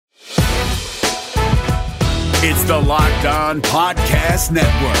It's the Locked On Podcast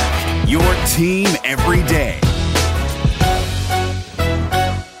Network, your team every day.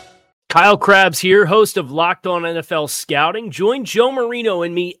 Kyle Krabs here, host of Locked On NFL Scouting. Join Joe Marino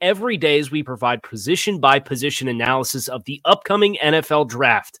and me every day as we provide position-by-position analysis of the upcoming NFL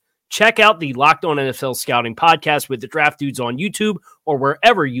Draft. Check out the Locked On NFL Scouting podcast with the Draft Dudes on YouTube or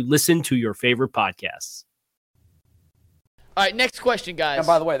wherever you listen to your favorite podcasts. All right, next question, guys. And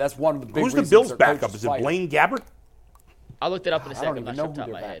by the way, that's one of the big Who's the reasons Bills' their backup? coach Is it fired. Blaine Gabbert? I looked it up in a I don't second. even I'm know not who sure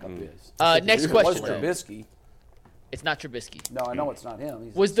their off the top of my head. backup is. Next It question, was though. Trubisky. It's not Trubisky. No, I know it's not him.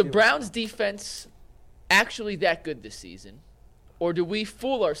 He's Was the Steelers. Browns' defense actually that good this season? Or do we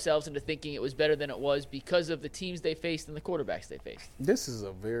fool ourselves into thinking it was better than it was because of the teams they faced and the quarterbacks they faced? This is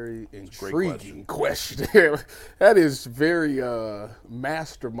a very intriguing question. That is very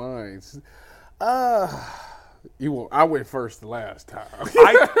masterminds. I went first the last time.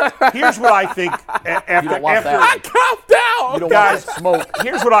 Here's what I think. You don't want that. I copped out. You don't Guys, want that smoke.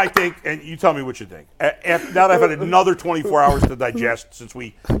 here's what I think, and you tell me what you think. Now that I've had another 24 hours to digest since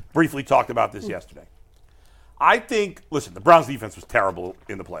we briefly talked about this yesterday. I think, listen, the Browns' defense was terrible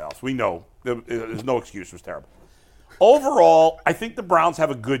in the playoffs. We know. There's no excuse. It was terrible. Overall, I think the Browns have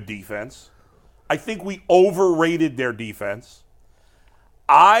a good defense. I think we overrated their defense.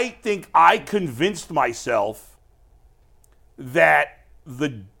 I think I convinced myself that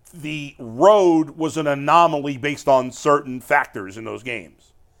the road was an anomaly based on certain factors in those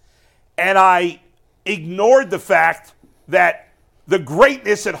games. And I ignored the fact that the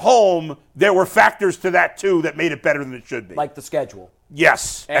greatness at home, there were factors to that too that made it better than it should be. Like the schedule.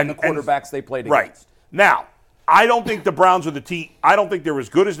 Yes. And the quarterbacks they played right. against. Now, I don't think the Browns are the team. I don't think they're as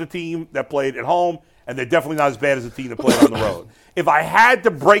good as the team that played at home, and they're definitely not as bad as the team that played on the road. If I had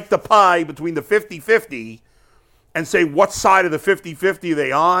to break the pie between the 50-50 and say what side of the 50-50 are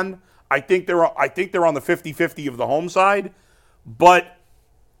they on, I think they're on the 50-50 of the home side. But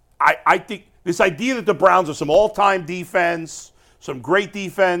I think this idea that the Browns are some all-time defense, some great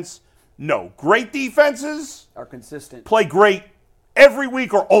defense, no. Great defenses Are consistent. play great every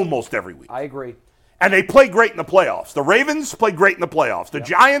week or almost every week. I agree. And they play great in the playoffs. The Ravens played great in the playoffs. The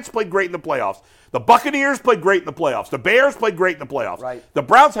Giants played great in the playoffs. The Buccaneers played great in the playoffs. The Bears played great in the playoffs. Right. The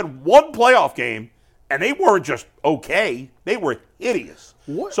Browns had one playoff game, and they weren't just okay. They were hideous.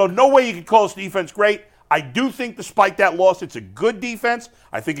 What? So no way you could call this defense great. I do think despite that loss, it's a good defense.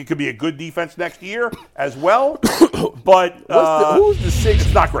 I think it could be a good defense next year as well. But Who's the six?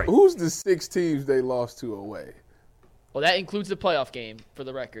 it's not great. Who's the 6 teams they lost to away? Well, that includes the playoff game for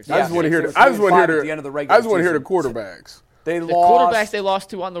the record. I just want to hear. It was I just want to 5 hear at the end of the I regular just want to hear the season. quarterbacks. They The lost quarterbacks they lost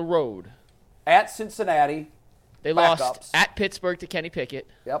to on the road. at Cincinnati. They Backups. lost at Pittsburgh to Kenny Pickett.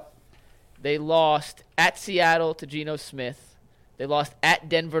 Yep. They lost at Seattle to Geno Smith. They lost at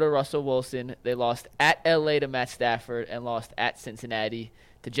Denver to Russell Wilson. They lost at L.A. to Matt Stafford and lost at Cincinnati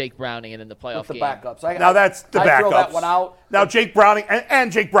to Jake Browning and in the playoff With the game. backups. Now that's the I backups. throw that one out. Now Jake Browning and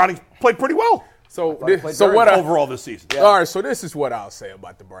Jake Browning played pretty well So, thought he played so very what? well. overall this season. All right, so this is what I'll say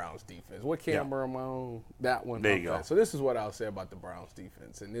about the Browns defense. What camera am I on? That one. There you Okay. go. So this is what I'll say about the Browns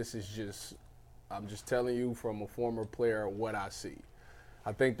defense, and this is just, I'm just telling you from a former player what I see.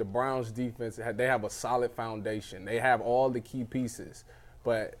 I think the Browns defense, they have a solid foundation. They have all the key pieces,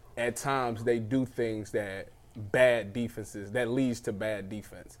 but at times they do things that leads to bad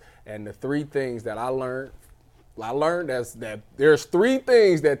defense. And the 3 things that I learned is that there's 3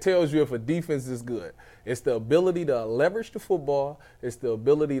 things that tells you if a defense is good. It's the ability to leverage the football, it's the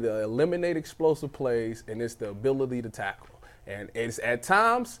ability to eliminate explosive plays, and it's the ability to tackle. And it's at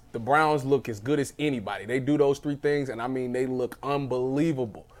times the Browns look as good as anybody. They do those 3 things, and I mean they look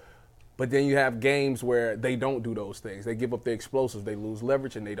unbelievable. But then you have games where they don't do those things. They give up the explosives, they lose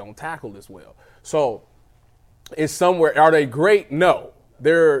leverage, and they don't tackle as well. So it's somewhere. Are they great? No.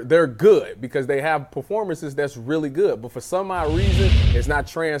 They're good because they have performances that's really good. But for some odd reason, it's not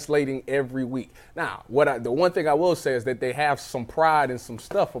translating every week. Now, the one thing I will say is that they have some pride and some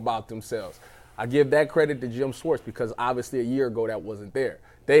stuff about themselves. I give that credit to Jim Schwartz because obviously a year ago that wasn't there.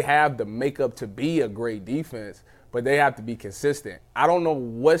 They have the makeup to be a great defense, but they have to be consistent. I don't know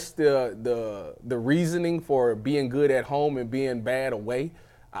what's the reasoning for being good at home and being bad away.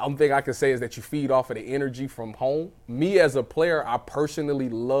 The only thing I can say is that you feed off of the energy from home. Me as a player, I personally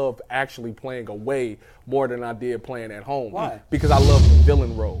love actually playing away more than I did playing at home. Why? Because I love the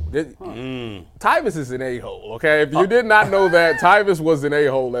villain role. Tyvus is an a-hole, okay? If you did not know that, Tyvus was an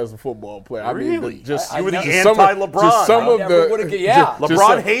a-hole as a football player. I mean, Really? just You were the some of- anti-LeBron, just some huh? of Never the would've get- yeah.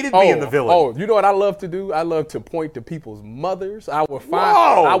 LeBron hated being the villain. Oh, you know what I love to do? I love to point to people's mothers. I would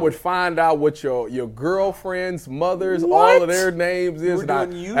find out what your girlfriend's mothers, all of their names is, You were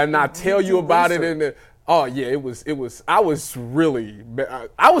doing and I tell you YouTube about it research. in the. Oh yeah, it was. I was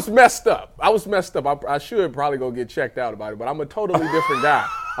messed up. I should probably go get checked out about it, but I'm a totally different guy.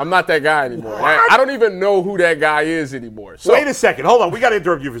 I'm not that guy anymore. I don't even know who that guy is anymore. So, wait a second. Hold on. We got to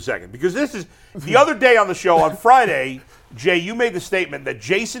interrupt you for a second because this is the other day on the show on Friday. Jay, you made the statement that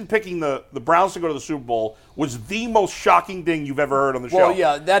Jason picking the Browns to go to the Super Bowl was the most shocking thing you've ever heard on the show. Well,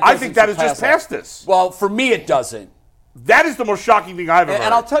 yeah, I think that has just passed this. Well, for me, it doesn't. That is the most shocking thing I've ever heard.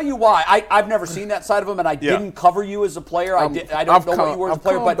 And I'll tell you why. I've never seen that side of him, and I didn't cover you as a player. I don't know what you were as a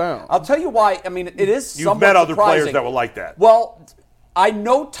player, but down. I'll tell you why. I mean, it is You've somewhat met other surprising. players that were like that. Well, I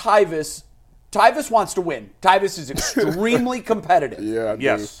know Tyvis wants to win. Tyvis is extremely competitive. Yeah, I do.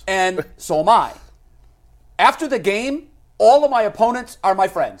 Yes. And so am I. After the game, all of my opponents are my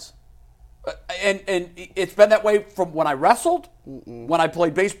friends. And it's been that way from when I wrestled, when I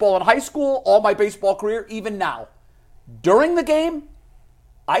played baseball in high school, all my baseball career, even now. During the game,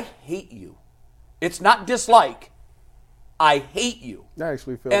 I hate you. It's not dislike. I hate you. I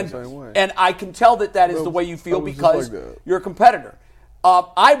actually feel the same way. And I can tell that is the way you feel I was just because like that. you're a competitor.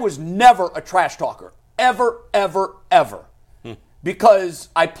 I was never a trash talker. Ever, ever, ever. Because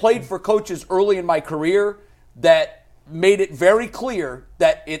I played for coaches early in my career that made it very clear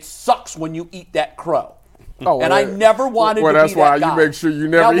that it sucks when you eat that crow. And I never wanted to be that guy. That's why you make sure you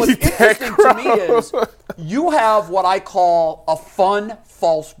never now, eat that crow. What's interesting to me is you have what I call a fun,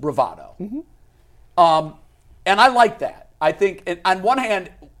 false bravado. And I like that. I think, on one hand,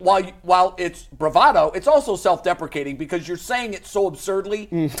 while it's bravado, it's also self-deprecating because you're saying it so absurdly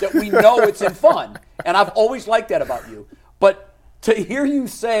that we know it's in fun. And I've always liked that about you. But to hear you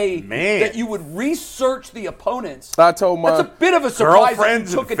say that you would research the opponents, I told my that's a bit of a surprise.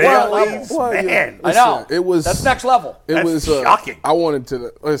 girlfriends that you took and it down families. level. Man, I know. It was that's next level. That's shocking. I wanted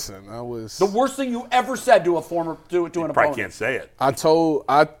to listen. I was The worst thing you ever said to an opponent. probably can't say it.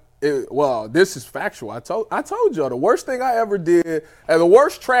 Well, this is factual. I told y'all the worst thing I ever did, and the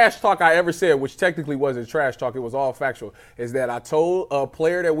worst trash talk I ever said, which technically wasn't trash talk, it was all factual, is that I told a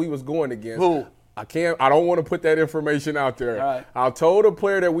player that we was going against. Who? I don't want to put that information out there. All right. I told a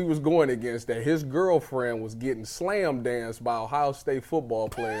player that we was going against that his girlfriend was getting slam danced by Ohio State football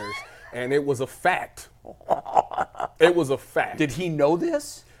players, and it was a fact. It was a fact. Did he know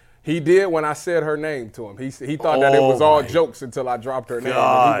this? He did when I said her name to him. He thought that it was all jokes until I dropped her name.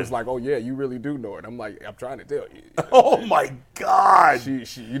 And he was like, "Oh yeah, you really do know it." I'm like, "I'm trying to tell you." Oh my God!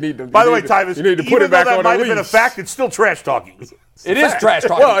 You need to. By the way, Tyvis, you need to put it back on the might have leash. been a fact. It's still trash talking. It is trash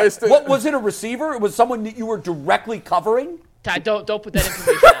talking. Well, what was it? A receiver? It was someone that you were directly covering. Ty, don't put that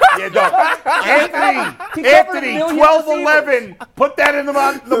information out. Yeah, no. He covered Anthony, million 12-11. Put that in the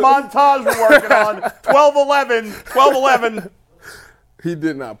montage we're working on. 12-11. He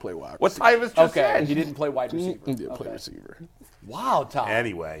did not play wide receiver. What Tyvis just said. He didn't play wide receiver. He did play receiver. Wow, Tom.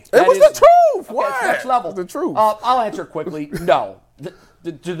 Anyway. It was the truth. Okay, What? it's next level. It's the truth. I'll answer quickly. No.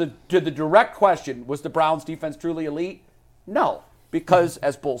 To the direct question, was the Browns defense truly elite? No. Because,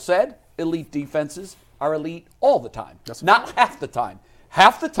 as Bull said, elite defenses are elite all the time. Not half the time.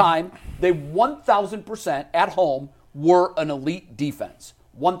 Half the time, they 1,000% at home were an elite defense.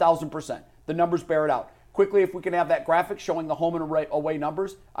 1,000%. The numbers bear it out. Quickly, if we can have that graphic showing the home and away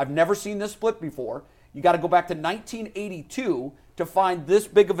numbers. I've never seen this split before. You got to go back to 1982 to find this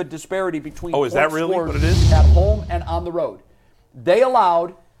big of a disparity between is that really scores what it is? at home and on the road. They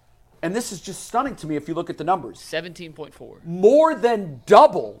allowed, and this is just stunning to me if you look at the numbers, 17.4. more than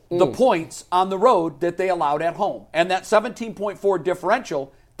double the points on the road that they allowed at home. And that 17.4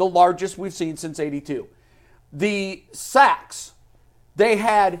 differential, the largest we've seen since 82. The sacks, they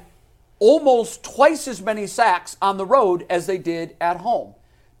had almost twice as many sacks on the road as they did at home.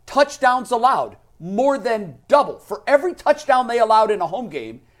 Touchdowns allowed, more than double. For every touchdown they allowed in a home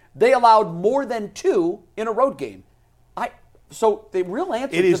game, they allowed more than 2 in a road game. So the real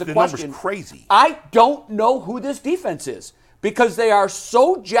answer to the question, number's crazy. I don't know who this defense is because they are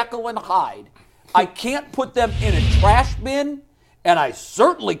so Jekyll and Hyde. I can't put them in a trash bin, and I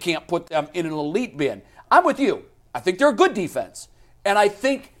certainly can't put them in an elite bin. I'm with you. I think they're a good defense, and I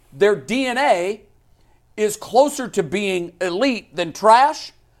think their DNA is closer to being elite than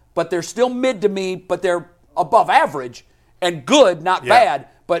trash, but they're still mid to me, but they're above average and good, not bad.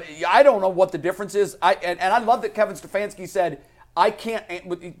 But I don't know what the difference is. And I love that Kevin Stefanski said, I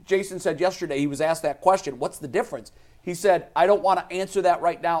can't, Jason said yesterday, he was asked that question, what's the difference? He said, I don't want to answer that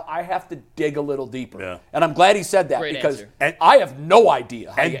right now. I have to dig a little deeper. Yeah. And I'm glad he said that because I have no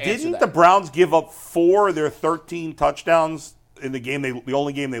idea how you answer that. And didn't the Browns give up 4 of their 13 touchdowns in the game, the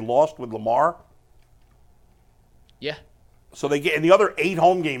only game they lost with Lamar? Yeah. So in the other 8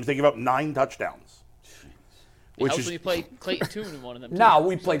 home games, they give up 9 touchdowns. Which we played Clayton Tune in one of them. No,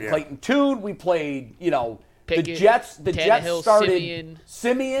 we played Clayton Tune. We played, Pickett, the Jets. The Jets Tannehill, started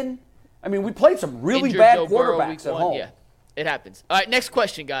Simeon. I mean, we played some really Injured bad Joe Burrow quarterbacks at week 1. home. Yeah, it happens. All right, next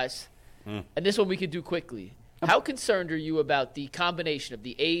question, guys. And this one we can do quickly. How concerned are you about the combination of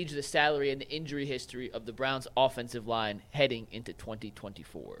the age, the salary, and the injury history of the Browns' offensive line heading into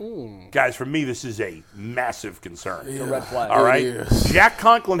 2024? Guys, for me, this is a massive concern. It's a red flag. All right? Jack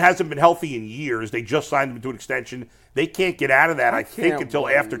Conklin hasn't been healthy in years. They just signed him to an extension. They can't get out of that, I think, until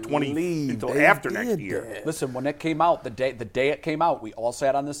after next year. Listen, when it came out, the day it came out, we all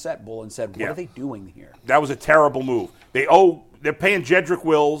sat on the set, Bull, and said, what are they doing here? That was a terrible move. They're paying Jedrick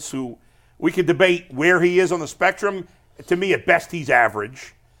Wills, who we could debate where he is on the spectrum. To me, at best, he's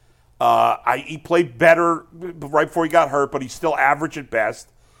average. He played better right before he got hurt, but he's still average at best.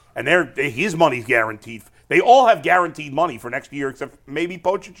 And his money's guaranteed. They all have guaranteed money for next year, except maybe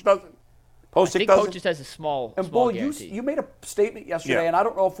Pocic doesn't. I think Pocic has a small Bull, guarantee. you made a statement yesterday, and I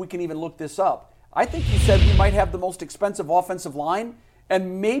don't know if we can even look this up. I think you said we might have the most expensive offensive line,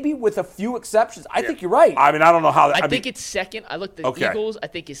 and maybe with a few exceptions. I think you're right. I mean, I don't know how. I think it's second. I looked at the Eagles. I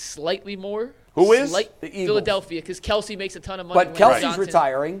think is slightly more. Who is? The Eagles. Philadelia, because Kelsey makes a ton of money. But Kelsey's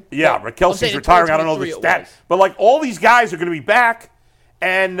retiring. Yeah, but Kelsey's retiring. I don't know the stat. But, all these guys are going to be back.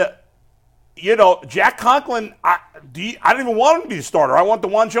 And, Jack Conklin, I don't even want him to be the starter. I want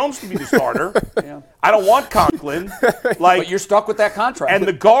DeJuan Jones to be the starter. I don't want Conklin. But you're stuck with that contract. And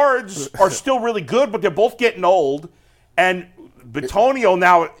the guards are still really good, but they're both getting old. And Bitonio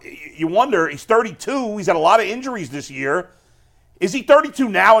now, you wonder, he's 32. He's had a lot of injuries this year. Is he 32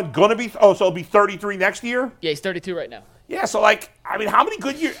 now and going to be – so he'll be 33 next year? Yeah, he's 32 right now. Yeah, so, how many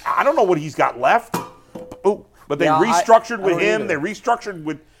good years – I don't know what he's got left. Ooh, but they restructured with him. They restructured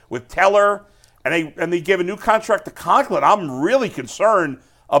with Teller, and they gave a new contract to Conklin. I'm really concerned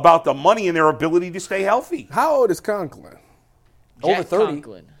about the money and their ability to stay healthy. How old is Conklin? Over 30,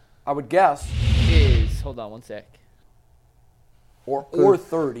 Conklin I would guess. Hold on one sec. Or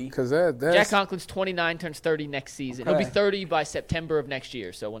 30. Because that's Jack Conklin's 29, turns 30 next season. Okay. He'll be 30 by September of next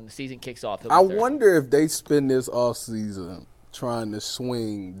year. So when the season kicks off, he'll be I 30. wonder if they spend this offseason trying to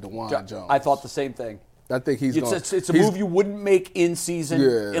swing DeJuan Jones. I thought the same thing. I think he's going to. It's a move you wouldn't make in season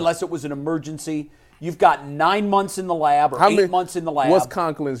unless it was an emergency. You've got 9 months in the lab or 8 months in the lab. What's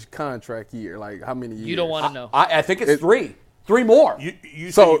Conklin's contract year? How many years? You don't want to know. I think it's 3. 3 more.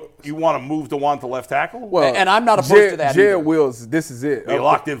 You want to move DeJuan to left tackle? Well, and I'm not opposed to that either. Jed Wills, this is it. You're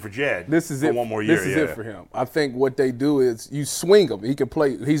locked in for Jed. This is for it. One more year. This is it for him. I think what they do is you swing him. He can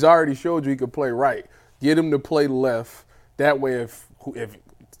play. He's already showed you he can play right. Get him to play left. That way, if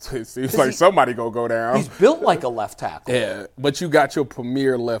it seems like somebody gonna go down. He's built like a left tackle. Yeah, but you got your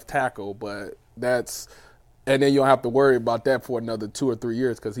premier left tackle, but that's. And then you don't have to worry about that for another 2 or 3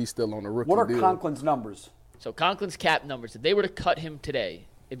 years because he's still on the rookie deal. What are Conklin's numbers? So Conklin's cap numbers, if they were to cut him today,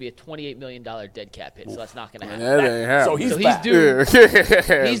 it'd be a $28 million dead cap hit. So that's not going to happen. That ain't happening. So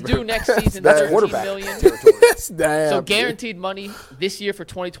he's due next season $13 million. So guaranteed money this year for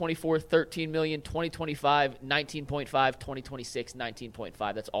 2024, $13 million, 2025, $19.5, 2026,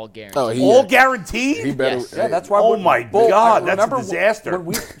 $19.5. That's all guaranteed. All guaranteed? He better. Yes. Yeah, that's why. Oh my God, that's a disaster. When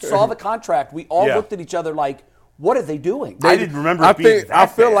we saw the contract, we all looked at each other like, "What are they doing?" I didn't remember it being that I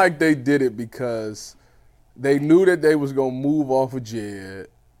feel bad. like they did it because they knew that they was gonna move off of Jed.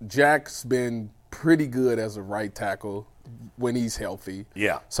 Jack's been pretty good as a right tackle when he's healthy.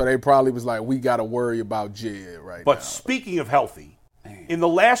 Yeah. So they probably was like, we got to worry about Jed right now. But speaking of healthy, in the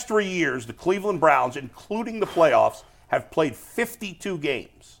last 3 years, the Cleveland Browns, including the playoffs, have played 52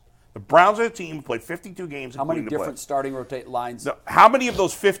 games. The Browns are a team who played 52 games. How many including the different starting rotate lines? Now, how many of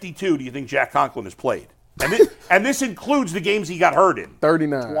those 52 do you think Jack Conklin has played? And this includes the games he got hurt in.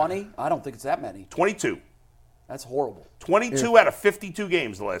 39. 20? I don't think it's that many. 22. That's horrible. 22 out of 52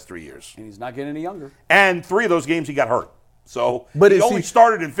 games the last 3 years. And he's not getting any younger. And 3 of those games he got hurt. So But he only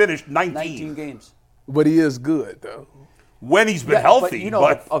started and finished 19 games. But he is good, though. When he's been healthy.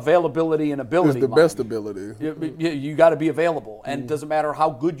 But availability and ability. It's the best ability. You got to be available. And it doesn't matter how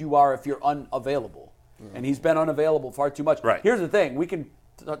good you are if you're unavailable. And he's been unavailable far too much. Right. Here's the thing. We can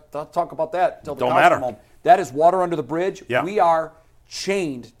talk about that until the Don't cows matter. come home. That is water under the bridge. Yeah. We are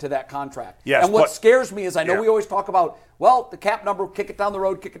chained to that contract. Yes, and what scares me is I know we always talk about, the cap number, kick it down the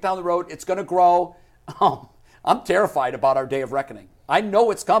road, it's going to grow. I'm terrified about our day of reckoning. I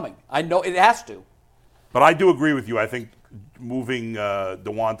know it's coming. I know it has to. But I do agree with you. I think moving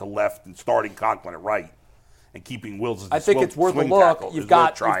DeJuan to left and starting Conklin at right and keeping Wills as the I think it's worth a swing look. tackle You've is worth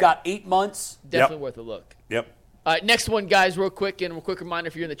got trying. 8 months. Definitely worth a look. Yep. All right, next one, guys, real quick. And a quick reminder,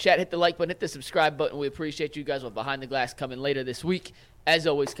 if you're in the chat, hit the like button, hit the subscribe button. We appreciate you guys with Behind the Glass coming later this week. As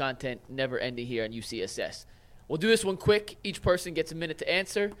always, content never ending here on UCSS. We'll do this one quick. Each person gets a minute to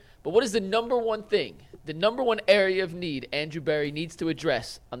answer. But what is the number one thing, the number one area of need Andrew Berry needs to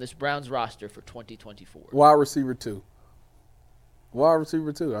address on this Browns roster for 2024? Wide receiver 2. Wide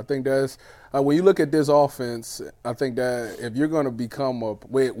receiver 2. I think that's when you look at this offense, I think that if you're going to become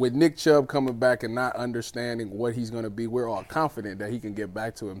with Nick Chubb coming back and not understanding what he's going to be, we're all confident that he can get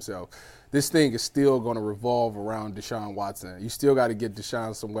back to himself. This thing is still going to revolve around Deshaun Watson. You still got to get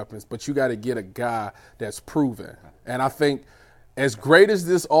Deshaun some weapons, but you got to get a guy that's proven. And I think as great as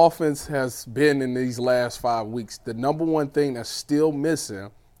this offense has been in these last 5 weeks, the number one thing that's still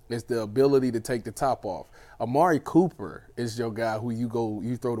missing is the ability to take the top off. Amari Cooper is your guy who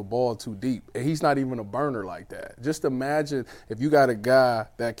you throw the ball too deep, and he's not even a burner like that. Just imagine if you got a guy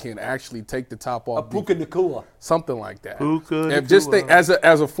that can actually take the top off. A Puka Nacua. Something like that. Puka Just think, as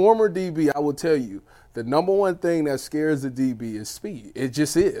a former DB, I will tell you, the number one thing that scares the DB is speed. It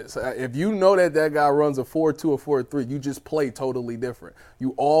just is. If you know that guy runs a 4.2 or 4.3, you just play totally different.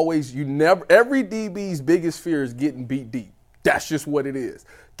 Every DB's biggest fear is getting beat deep. That's just what it is.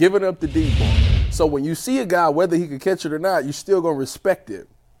 Giving up the deep ball. So when you see a guy, whether he can catch it or not, you're still going to respect it.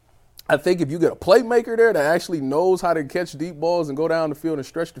 I think if you get a playmaker there that actually knows how to catch deep balls and go down the field and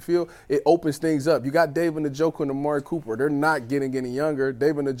stretch the field, it opens things up. You got David Njoku and Amari Cooper. They're not getting any younger.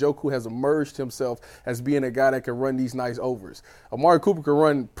 David Njoku has emerged himself as being a guy that can run these nice overs. Amari Cooper can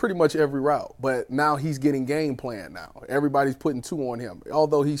run pretty much every route, but now he's getting game plan now. Everybody's putting 2 on him.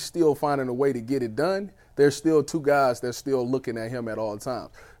 Although he's still finding a way to get it done, there's still 2 guys that's still looking at him at all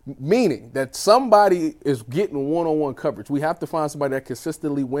times. Meaning that somebody is getting one-on-one coverage. We have to find somebody that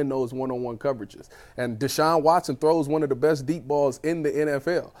consistently win those one-on-one coverages. And Deshaun Watson throws one of the best deep balls in the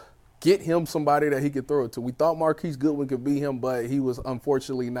NFL. Get him somebody that he could throw it to. We thought Marquise Goodwin could be him, but he was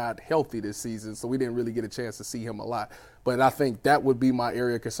unfortunately not healthy this season, so we didn't really get a chance to see him a lot. But I think that would be my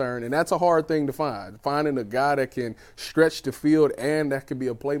area of concern, and that's a hard thing to find. Finding a guy that can stretch the field and that can be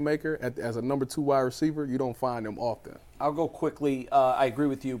a playmaker as a number 2 wide receiver, you don't find them often. I'll go quickly. I agree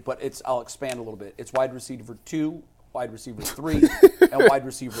with you, but I'll expand a little bit. It's wide receiver 2, wide receiver 3, and wide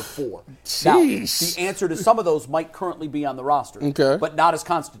receiver 4. Jeez. Now, the answer to some of those might currently be on the roster, okay, but not as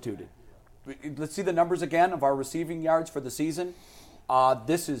constituted. Let's see the numbers again of our receiving yards for the season.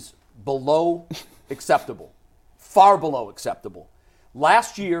 This is below acceptable, far below acceptable.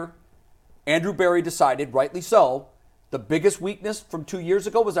 Last year, Andrew Berry decided, rightly so, the biggest weakness from 2 years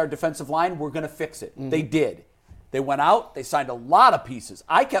ago was our defensive line. We're going to fix it. Mm-hmm. They did. They went out. They signed a lot of pieces.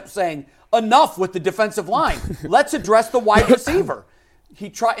 I kept saying, enough with the defensive line. Let's address the wide receiver.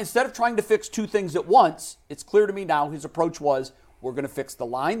 Instead of trying to fix 2 things at once, it's clear to me now his approach was, we're going to fix the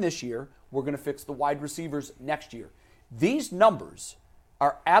line this year. We're going to fix the wide receivers next year. These numbers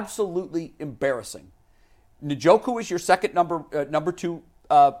are absolutely embarrassing. Njoku is your second number 2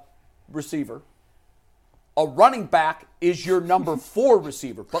 receiver. A running back is your number 4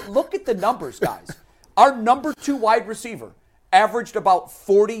 receiver. But look at the numbers, guys. Our number 2 wide receiver averaged about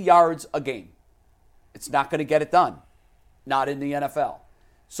 40 yards a game. It's not going to get it done. Not in the NFL.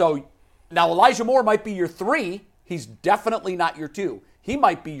 So now Elijah Moore might be your 3. He's definitely not your 2. He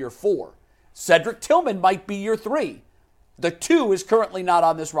might be your 4. Cedric Tillman might be your 3. The 2 is currently not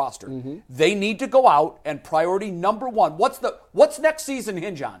on this roster. Mm-hmm. They need to go out and priority number 1. What's next season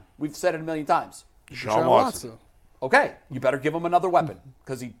hinge on? We've said it a million times. Deshaun Watson. Okay, you better give him another weapon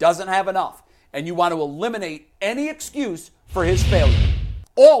because he doesn't have enough. And you want to eliminate any excuse for his failure.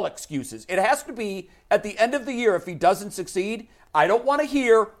 All excuses. It has to be at the end of the year if he doesn't succeed. I don't want to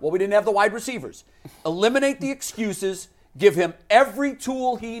hear, well, we didn't have the wide receivers. Eliminate the excuses. Give him every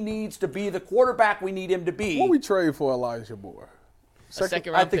tool he needs to be the quarterback we need him to be. What we trade for Elijah Moore?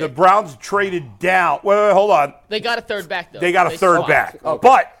 Second I round think pick. the Browns traded down. Wait, hold on. They got a third back, though. They got a third back. Okay.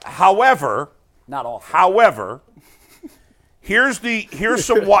 But, however, not awful. However, here's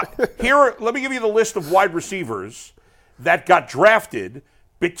some let me give you the list of wide receivers that got drafted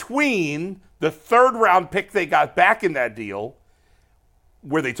between the 3rd round pick they got back in that deal,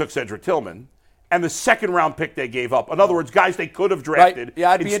 where they took Cedric Tillman, and the 2nd round pick they gave up. In other words, guys they could have drafted right.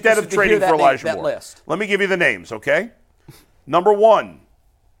 Yeah, I'd be instead of to trading hear for Elijah Moore. List. Let me give you the names, okay? Number 1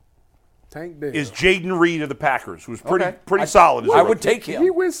 Tank Dale. is Jaden Reed of the Packers, who's pretty solid. I would take him. He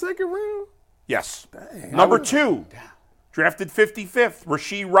went 2nd round? Yes. Dang, Number 2, drafted 55th,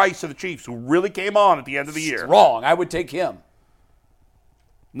 Rashee Rice of the Chiefs, who really came on at the end of the year. Wrong. I would take him.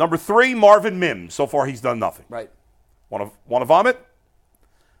 Number 3, Marvin Mims. So far, he's done nothing. Right. Want to vomit?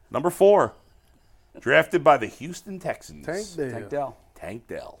 Number 4, drafted by the Houston Texans. Tank Dell.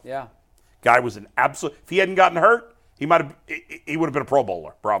 Yeah. Yeah. Guy was an absolute. If he hadn't gotten hurt, he would have been a Pro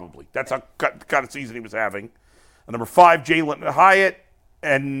Bowler probably. That's how kind of season he was having. And number 5, Jalen Hyatt,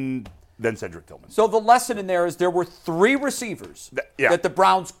 and than Cedric Tillman. So the lesson in there is there were 3 receivers that the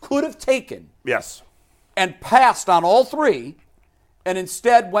Browns could have taken Yes. and passed on all 3 and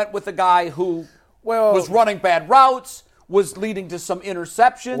instead went with a guy who was running bad routes, was leading to some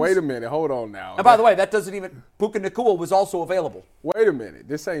interceptions. Wait a minute. Hold on now. And by the way, that doesn't even – Puka Nacua was also available. Wait a minute.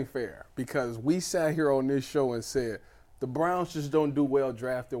 This ain't fair because we sat here on this show and said the Browns just don't do well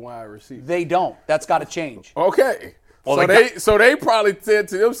drafting wide receivers. They don't. That's got to change. Okay. Well, so they probably said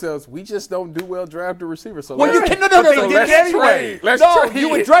to themselves, we just don't do well drafting receivers. So Well, you can – no. They did anyway.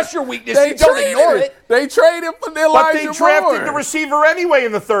 You address your weakness. You don't ignore it. They traded for Elijah But they drafted Moore. the receiver anyway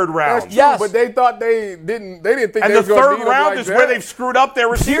in the 3rd round. That's true, Yes. but they thought they didn't think And they the was gonna 3rd need him round like is that. where they've screwed up their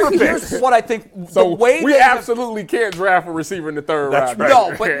receiver Here's picks. what I think. So the way we they have- absolutely can't draft a receiver in the 3rd That's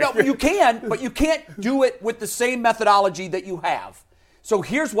round. right. No, you can, but you can't do it with the same methodology that you have. So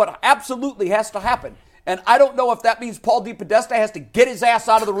here's what absolutely has to happen. And I don't know if that means Paul DePodesta has to get his ass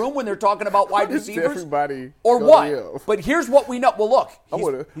out of the room when they're talking about wide receivers Everybody or go what. to him. But here's what we know. Well, look, I he's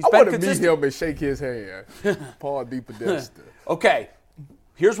want been to meet consistent. him and shake his hand. Paul DePodesta. Okay,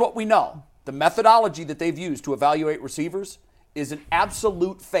 here's what we know. The methodology that they've used to evaluate receivers is an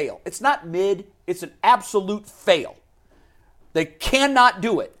absolute fail. It's not mid, it's an absolute fail. They cannot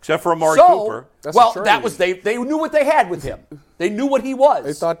do it. Except for Amari Cooper. That's Well, a trade. that was they knew what they had with him. They knew what he was.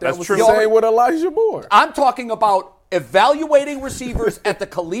 They thought that That's was true. the same with Elijah Moore. I'm talking about evaluating receivers at the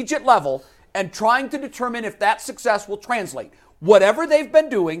collegiate level and trying to determine if that success will translate. Whatever they've been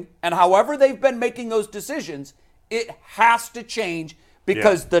doing and however they've been making those decisions, it has to change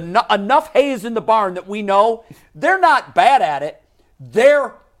because enough hay is in the barn that we know they're not bad at it.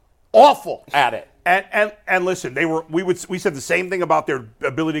 They're awful at it. And listen, we said the same thing about their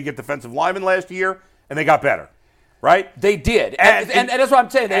ability to get defensive linemen last year, and they got better, right? They did. And that's what I'm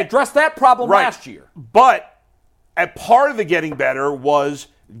saying. They addressed that problem last year. But a part of the getting better was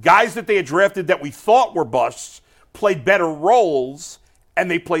guys that they had drafted that we thought were busts played better roles, and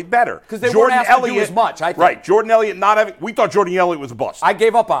they played better. Because they weren't asked to do as much, I think. Right. Jordan Elliott we thought Jordan Elliott was a bust. I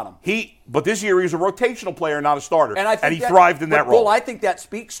gave up on him. But this year he was a rotational player, not a starter. And he thrived in that role. Well, I think that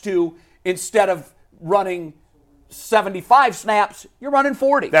speaks to instead of running 75 snaps, you're running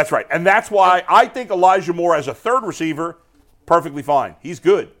 40. That's right. And that's why I think Elijah Moore as a 3rd receiver, perfectly fine. He's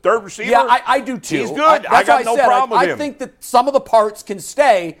good. 3rd receiver? Yeah, I do too. He's good. I That's got why no said, problem with him. I think that some of the parts can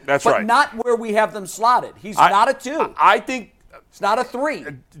stay, That's but right. not where we have them slotted. He's not a 2. I think It's not a 3.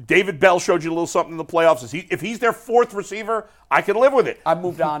 David Bell showed you a little something in the playoffs. If he's their 4th receiver, I can live with it. I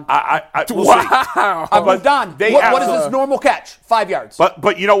moved on. We'll see. I moved on. What is his normal catch? 5 yards.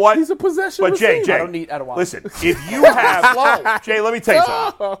 But you know what? He's a possession But Jay, receiver. I don't want listen, if you have Jay, let me tell you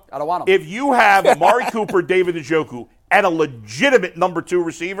something. I don't want him. If you have Amari Cooper, David Njoku, and a legitimate number 2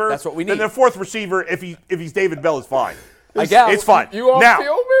 receiver, That's what we then need. their 4th receiver, if he's David Bell, is fine. I guess. It's fine. You on now,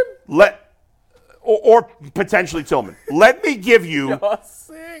 Tillman? or potentially Tillman. Let me give you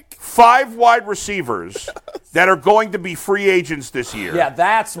 5 wide receivers that are going to be free agents this year. Yeah,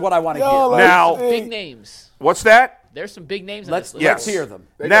 that's what I want to hear. Now, Big names. what's that? There's some big names on Let's this list. Yes. hear them.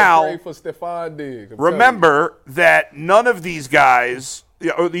 They Now, got trade for Stephon Diggs. remember that none of these guys,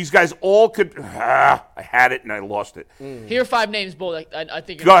 these guys all could. I had it and I lost it. Here are 5 names, Bull. I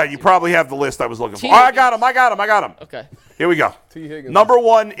think. Go ahead. You probably have the list I was looking for. T. Oh, I got him. Okay. Here we go. T. Higgins. Number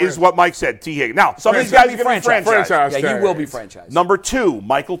 1 is what Mike said, T. Higgins. Now, some of these guys are going to be franchised. Franchise Yeah, he will be tags. franchised. Number 2,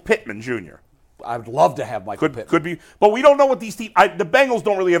 Michael Pittman Jr. I would love to have Michael Pittman. Could be, but we don't know what these teams. The Bengals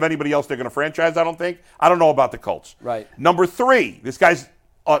don't really have anybody else they're going to franchise. I don't think. I don't know about the Colts. Right. Number 3, this guy's.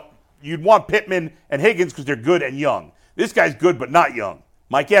 You'd want Pittman and Higgins because they're good and young. This guy's good but not young.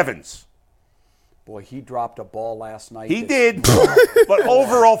 Mike Evans. Boy, he dropped a ball last night. He did, but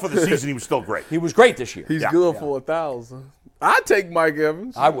overall for the season he was still great. He was great this year. He's good for 1,000. I'd take Mike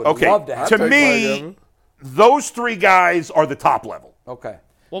Evans. I would Okay. love to have To him. me, those 3 guys are the top level. Okay.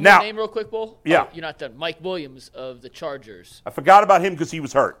 One Now- more name real quick, Bull. Yeah. Oh, you're not done. Mike Williams of the Chargers. I forgot about him because he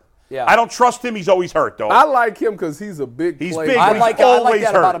was hurt. Yeah. I don't trust him. He's always hurt, though. I like him because he's a big He's player. big, I but like he's always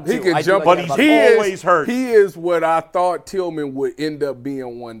that hurt. about him too. He can I do jump, like but that he's about him. always hurt. He is what I thought Tillman would end up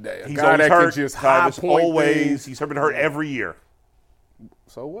being one day. A He's guy always that hurt. can just high Travis, point always. things. He's been hurt every year.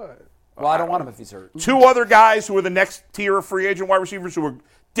 So what? Well, I don't want him if he's hurt. 2 other guys who are the next tier of free agent wide receivers who are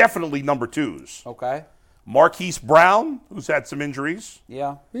definitely number 2s. Okay. Marquise Brown, who's had some injuries.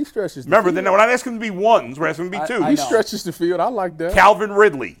 Yeah. He stretches the Remember, field. we're not asking him to be 1s. We're asking him to be 2s. I He know. stretches the field. I like that. Calvin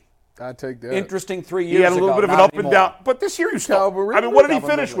Ridley. I take that. Interesting 3 years He had a little ago, bit of an not up and anymore. down. But this year he was still. Calvin Ridley? I mean, what did he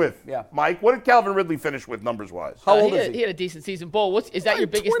Calvin finish Ridley. with? Yeah. Mike, what did Calvin Ridley finish with numbers-wise? How old is He had a decent season. Bull, is that your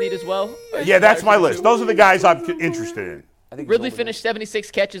biggest need as well? Yeah, that's my list. Those are the guys I'm interested in. I think he's Ridley older finished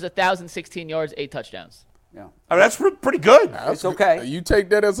 76 catches, 1,016 yards, 8 touchdowns. Yeah. I mean, that's pretty good. It's okay. You take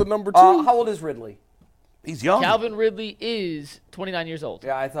that as a number 2. How old is Ridley? He's young. Calvin Ridley is 29 years old.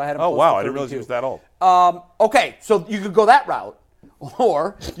 Yeah, I thought I had him. Oh, close wow. to I didn't realize he 32. was that old. Okay, so you could go that route.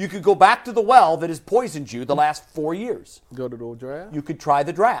 Or you could go back to the well that has poisoned you the last 4 years. Go to the draft. You could try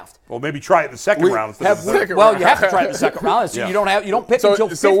the draft. Well, maybe try it in the second round instead of the third. Well, you have to try it in the second round. So Yeah. you don't pick until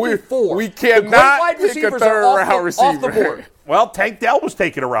 54. we The great cannot wide pick a receivers are third-round off the receiver. board. Well, Tank Dell was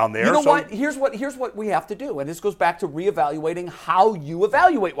taken around there. You know so what? Here's what we have to do, and this goes back to reevaluating how you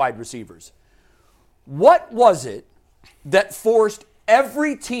evaluate wide receivers. What was it that forced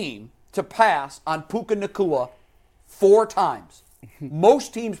every team to pass on Puka Nacua 4 times?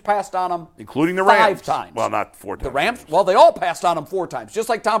 Most teams passed on him, including the Rams. 5 times. Well, not 4 times. The Rams, well, they all passed on him 4 times, just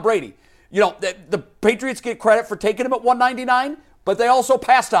like Tom Brady. You know, the Patriots get credit for taking him at 199, but they also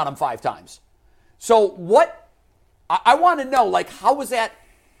passed on him 5 times. So what? I want to know, like, how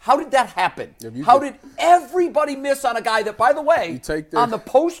did that happen? How did everybody miss on a guy that, by the way, on the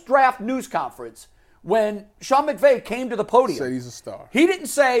post-draft news conference, when Sean McVay came to the podium, said he's a star. He didn't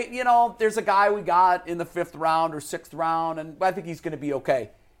say, you know, there's a guy we got in the 5th round or 6th round, and I think he's going to be okay.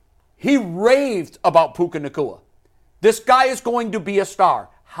 He raved about Puka Nacua. This guy is going to be a star.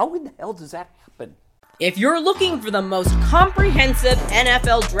 How in the hell does that happen? If you're looking for the most comprehensive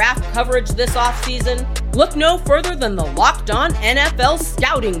NFL draft coverage this offseason, look no further than the Locked On NFL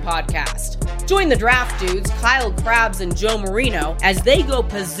Scouting Podcast. Join the draft dudes, Kyle Krabs and Joe Marino, as they go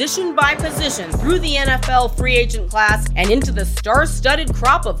position by position through the NFL free agent class and into the star-studded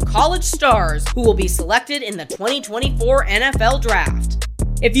crop of college stars who will be selected in the 2024 NFL Draft.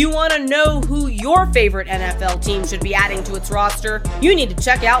 If you want to know who your favorite NFL team should be adding to its roster, you need to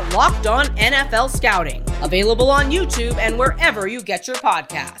check out Locked On NFL Scouting, available on YouTube and wherever you get your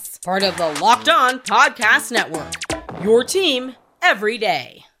podcasts. Part of the Locked On Podcast Network. Your team every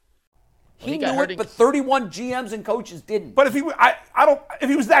day. He knew it, but 31 GMs and coaches didn't. But if he, if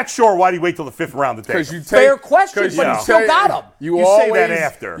he was that sure, why'd he wait till the 5th round to take him? Fair question, but you still got him. You say that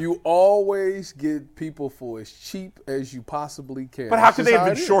after. You always get people for as cheap as you possibly can. But how could they have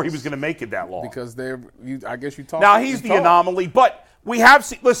been sure he was going to make it that long? Because I guess you talk. Now he's the anomaly, but we have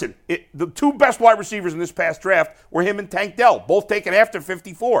seen. Listen, the 2 best wide receivers in this past draft were him and Tank Dell, both taken after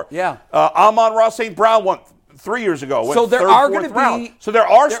 54. Yeah. Amon-Ra St. Brown went 3 years ago. So there are going to be. So there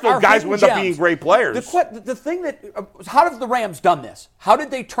are still guys who end up being great players. The thing that, how have the Rams done this? How did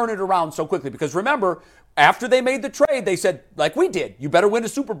they turn it around so quickly? Because remember, after they made the trade, they said, like we did, you better win a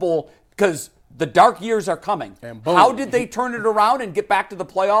Super Bowl because the dark years are coming. And boom. How did they turn it around and get back to the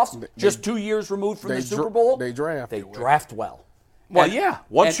playoffs just 2 years removed from the Super Bowl? They draft well. Well, yeah.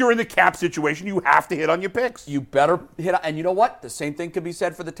 Once you're in the cap situation, you have to hit on your picks. You better hit. And you know what? The same thing could be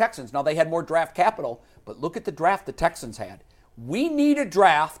said for the Texans. Now, they had more draft capital, but look at the draft the Texans had. We need a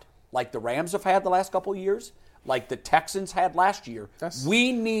draft like the Rams have had the last couple of years, like the Texans had last year.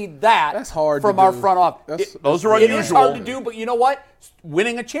 We need that that's hard from to our do. front office. Those are unusual. It is hard to do, but you know what?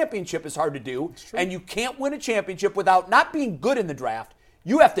 Winning a championship is hard to do, and you can't win a championship without not being good in the draft.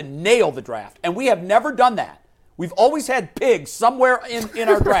 You have to nail the draft, and we have never done that. We've always had pigs somewhere in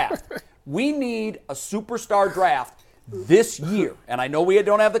our draft. We need a superstar draft this year. And I know we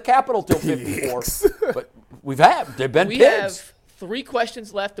don't have the capital till 54, but they've been We pigs. have 3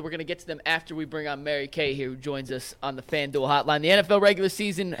 questions left, and we're going to get to them after we bring on Mary Kay here, who joins us on the FanDuel hotline. The NFL regular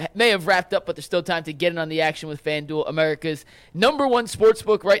season may have wrapped up, but there's still time to get in on the action with FanDuel, America's #1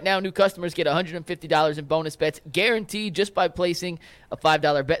 sportsbook. Right now, new customers get $150 in bonus bets guaranteed just by placing a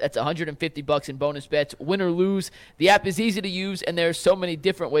 $5 bet. That's $150 in bonus bets, win or lose. The app is easy to use, and there's so many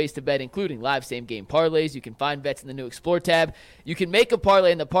different ways to bet, including live same-game parlays. You can find bets in the new Explore tab. You can make a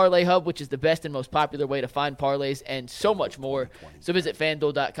parlay in the Parlay Hub, which is the best and most popular way to find parlays, and so much more. So visit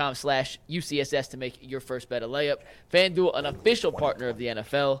FanDuel.com/UCSS to make your first bet a layup. FanDuel, an official partner of the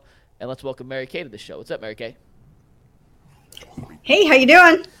NFL. And let's welcome Mary Kay to the show. What's up, Mary Kay? Hey, how you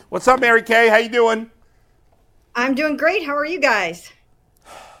doing? What's up, Mary Kay? How you doing? I'm doing great. How are you guys?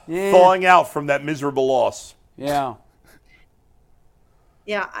 Thawing out from that miserable loss. Yeah.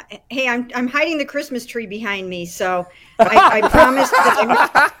 Yeah. Hey, I'm hiding the Christmas tree behind me, so I promised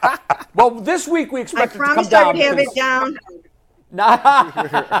that Well, this week we I expect it to come promised down. I would have it down.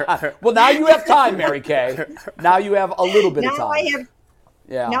 Well, now you have time, Mary Kay. Now you have a little bit of time.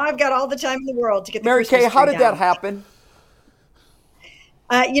 Now I've got all the time in the world to get the Mary Christmas Kay, how tree did down. that happen?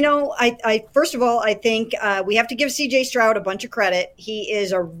 I first of all, I think we have to give C.J. Stroud a bunch of credit. He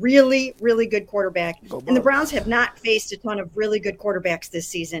is a really, really good quarterback. And the Browns have not faced a ton of really good quarterbacks this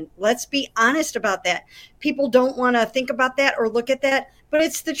season. Let's be honest about that. People don't want to think about that or look at that, but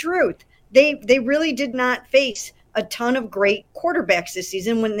it's the truth. They really did not face a ton of great quarterbacks this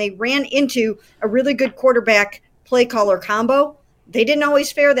season. When they ran into a really good quarterback play caller combo, they didn't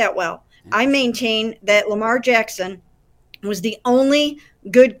always fare that well. I maintain that Lamar Jackson was the only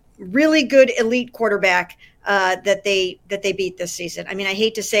really good elite quarterback that they beat this season. I mean, I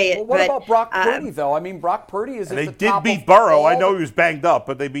hate to say it. Well, what about Brock Purdy, though? I mean, Brock Purdy is. And at they the did top beat of Burrow. I all know the- he was banged up,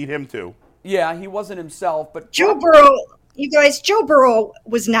 but they beat him too. Yeah, he wasn't himself, but Joe Burrow. You guys, Joe Burrow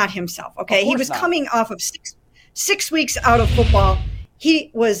was not himself. Okay, he was not. coming off of six weeks out of football. He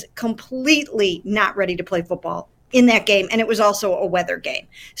was completely not ready to play football in that game, and it was also a weather game.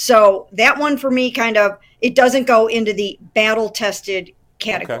 So that one for me, it doesn't go into the battle-tested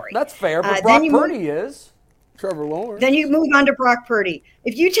category. Okay. That's fair, but Brock Purdy is. Trevor Lawrence. Then you move on to Brock Purdy.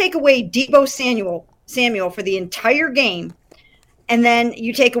 If you take away Deebo Samuel for the entire game, and then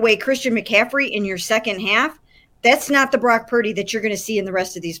you take away Christian McCaffrey in your second half, that's not the Brock Purdy that you're going to see in the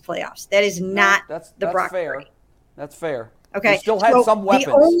rest of these playoffs. That is not That's Brock fair. Purdy. That's fair. Okay. He still had some weapons.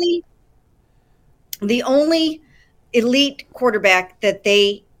 The only elite quarterback that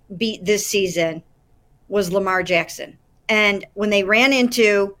they beat this season was Lamar Jackson. And when they ran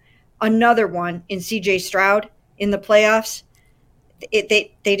into another one in C.J. Stroud in the playoffs,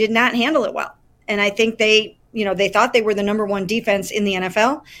 they did not handle it well. And I think they thought they were the number one defense in the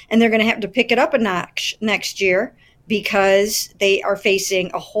NFL, and they're going to have to pick it up a notch next year because they are facing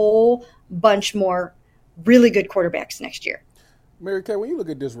a whole bunch more really good quarterbacks next year. Mary Kay, when you look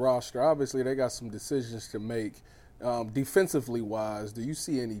at this roster, obviously they got some decisions to make. Defensively wise, do you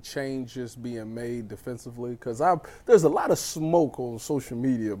see any changes being made defensively? Because there's a lot of smoke on social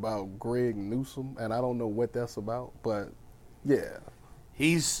media about Greg Newsome, and I don't know what that's about, but yeah.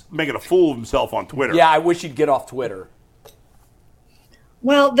 He's making a fool of himself on Twitter. Yeah, I wish he'd get off Twitter.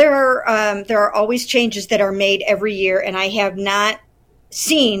 Well, there are always changes that are made every year, and I have not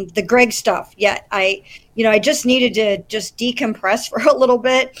seen the Greg stuff yet. I just needed to just decompress for a little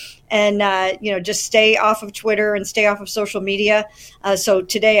bit and, just stay off of Twitter and stay off of social media. So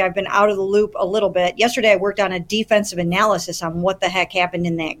today I've been out of the loop a little bit. Yesterday I worked on a defensive analysis on what the heck happened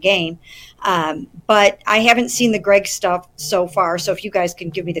in that game. But I haven't seen the Greg stuff so far. So if you guys can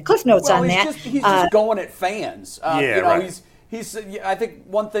give me the cliff notes on that. He's just going at fans. Right. I think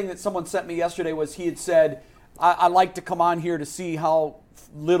one thing that someone sent me yesterday was he had said, I like to come on here to see how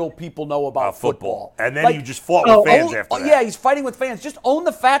little people know about football. And then you just fought with fans after that. Yeah, he's fighting with fans. Just own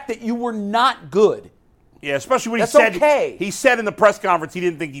the fact that you were not good. Yeah, especially when That's he said okay. He said in the press conference he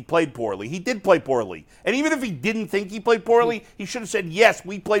didn't think he played poorly. He did play poorly. And even if he didn't think he played poorly, he should have said, yes,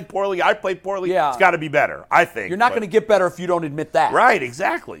 we played poorly, I played poorly. Yeah. It's got to be better, I think. You're not going to get better if you don't admit that. Right,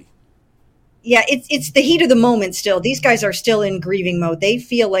 exactly. Yeah, it's the heat of the moment still. These guys are still in grieving mode. They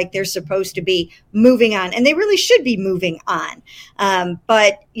feel like they're supposed to be moving on, and they really should be moving on.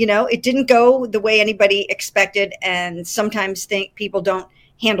 But, it didn't go the way anybody expected, and sometimes people don't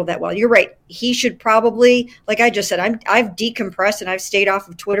handle that well. You're right. He should probably, like I just said, I've decompressed and I've stayed off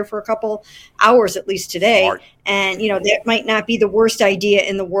of Twitter for a couple hours at least today. Smart. And, that might not be the worst idea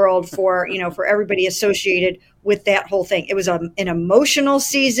in the world for everybody associated with that whole thing. It was an emotional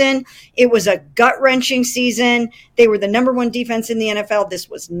season. It was a gut-wrenching season. They were the number one defense in the NFL. This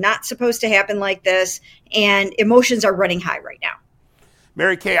was not supposed to happen like this. And emotions are running high right now.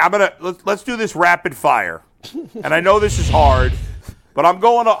 Mary Kay, let's do this rapid fire. And I know this is hard, but I'm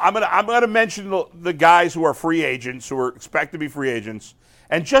gonna mention the guys who are free agents, who are expected to be free agents,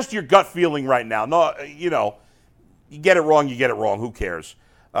 and just your gut feeling right now. No, you get it wrong, who cares?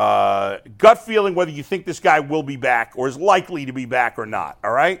 Gut feeling whether you think this guy will be back or is likely to be back or not,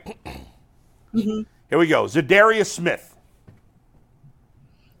 all right? Mm-hmm. Here we go. Zadarius Smith.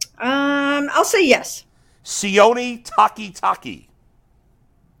 I'll say yes. Sione Takitaki.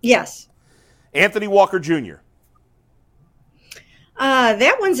 Yes. Anthony Walker Jr.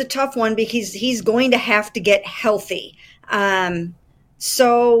 That one's a tough one because he's going to have to get healthy.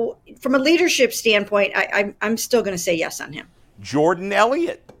 So from a leadership standpoint, I'm still going to say yes on him. Jordan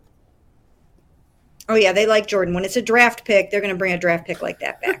Elliott. Oh, yeah, they like Jordan. When it's a draft pick, they're going to bring a draft pick like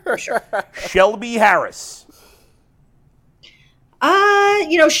that back for sure. Shelby Harris.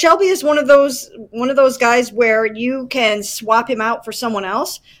 Shelby is one of those guys where you can swap him out for someone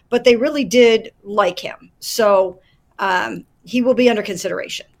else, but they really did like him. So he will be under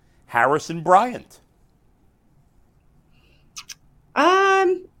consideration. Harrison Bryant.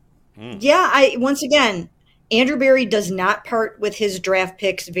 Yeah, once again, Andrew Berry does not part with his draft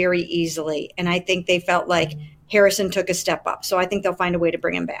picks very easily, and I think they felt like Harrison took a step up. So I think they'll find a way to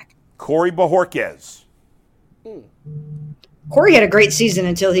bring him back. Corey Bojorquez. Corey had a great season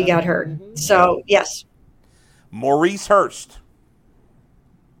until he got hurt. So, yes. Maurice Hurst.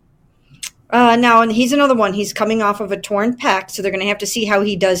 Now, and he's another one. He's coming off of a torn pec, so they're going to have to see how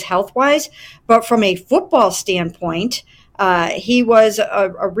he does health-wise. But from a football standpoint, he was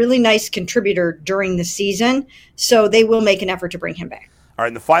a really nice contributor during the season, so they will make an effort to bring him back. All right,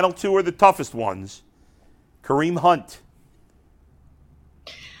 and the final two are the toughest ones. Kareem Hunt.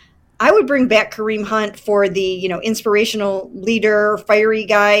 I would bring back Kareem Hunt for the, inspirational leader, fiery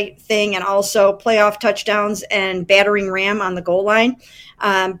guy thing, and also playoff touchdowns and battering ram on the goal line.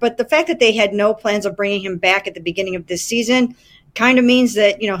 But the fact that they had no plans of bringing him back at the beginning of this season kind of means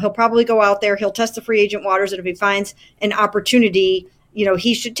that, he'll probably go out there, he'll test the free agent waters, and if he finds an opportunity,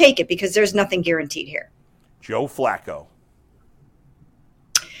 he should take it because there's nothing guaranteed here. Joe Flacco.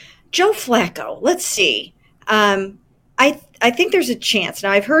 Joe Flacco, let's see. I think there's a chance.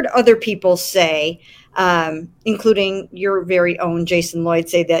 Now, I've heard other people say, including your very own Jason Lloyd,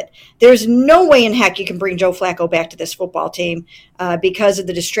 say that there's no way in heck you can bring Joe Flacco back to this football team because of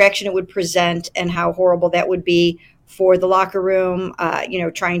the distraction it would present and how horrible that would be for the locker room,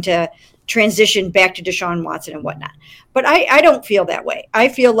 trying to transition back to Deshaun Watson and whatnot. But I don't feel that way. I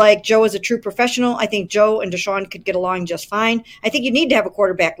feel like Joe is a true professional. I think Joe and Deshaun could get along just fine. I think you need to have a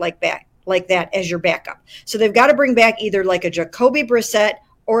quarterback like that as your backup. So they've got to bring back either like a Jacoby Brissett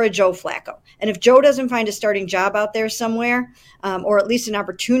or a Joe Flacco. And if Joe doesn't find a starting job out there somewhere, or at least an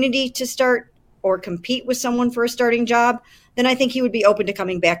opportunity to start or compete with someone for a starting job, then I think he would be open to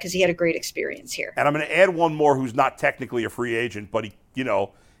coming back because he had a great experience here. And I'm going to add one more who's not technically a free agent, but he,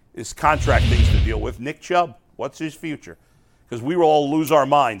 his contract things to deal with. Nick Chubb. What's his future? Because we will all lose our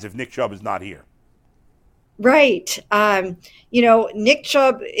minds if Nick Chubb is not here. Right. Nick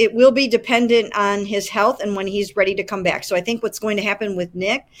Chubb, it will be dependent on his health and when he's ready to come back. So I think what's going to happen with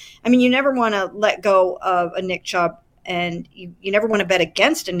Nick, you never want to let go of a Nick Chubb, and you never want to bet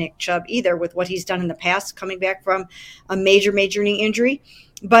against a Nick Chubb either with what he's done in the past, coming back from a major knee injury.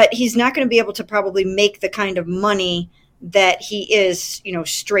 But he's not going to be able to probably make the kind of money that he is,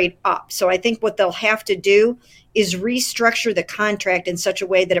 straight up. So I think what they'll have to do is restructure the contract in such a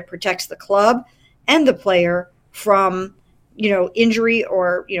way that it protects the club and the player from, injury,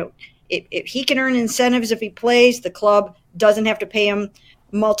 or, if he can earn incentives if he plays, the club doesn't have to pay him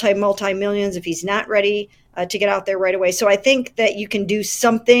multi-millions if he's not ready to get out there right away. So I think that you can do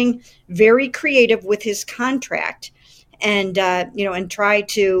something very creative with his contract and try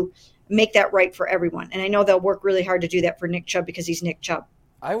to make that right for everyone. And I know they'll work really hard to do that for Nick Chubb because he's Nick Chubb.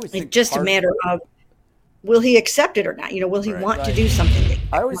 I always think it's just a matter of, will he accept it or not? Will he want to do something?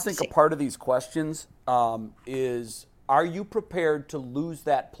 I always think a part of these questions is, are you prepared to lose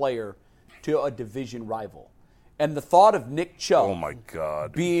that player to a division rival? And the thought of Nick Chubb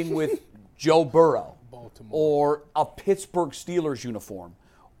being with Joe Burrow, Baltimore, or a Pittsburgh Steelers uniform,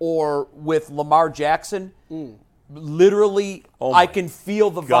 or with Lamar Jackson, literally, I can feel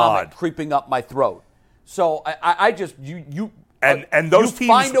the vomit creeping up my throat. So I just and those teams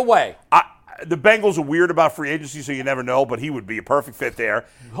find a way. The Bengals are weird about free agency, so you never know, but he would be a perfect fit there.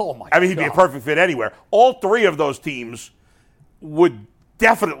 Oh, my God. He'd be a perfect fit anywhere. All three of those teams would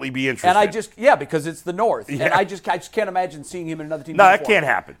definitely be interested. And because it's the North. Yeah. And I just can't imagine seeing him in another team. No, that can't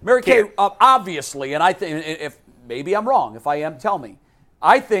happen. Mary Kay, obviously, and I think, if maybe I'm wrong, if I am, tell me.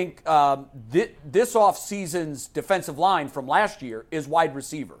 I think this offseason's defensive line from last year is wide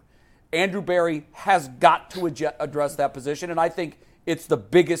receiver. Andrew Berry has got to address that position, and I think it's the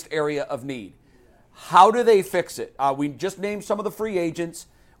biggest area of need. How do they fix it? We just named some of the free agents.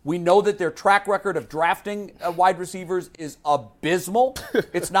 We know that their track record of drafting wide receivers is abysmal.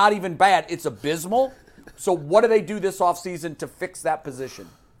 It's not even bad. It's abysmal. So what do they do this offseason to fix that position?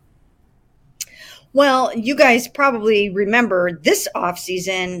 Well, you guys probably remember this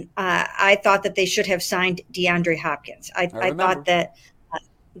offseason, I thought that they should have signed DeAndre Hopkins. I thought that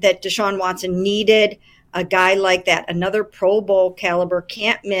Deshaun Watson needed a guy like that, another Pro Bowl caliber,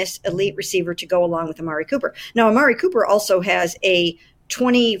 can't miss elite receiver to go along with Amari Cooper. Now, Amari Cooper also has a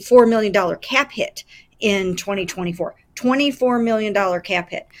 $24 million cap hit in 2024. $24 million cap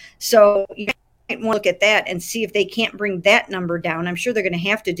hit. So you might want to look at that and see if they can't bring that number down. I'm sure they're going to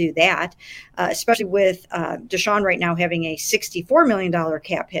have to do that, especially with Deshaun right now having a $64 million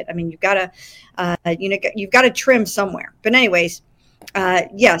cap hit. You've got to trim somewhere. But anyways,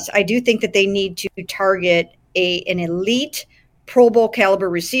 yes, I do think that they need to target an elite Pro Bowl caliber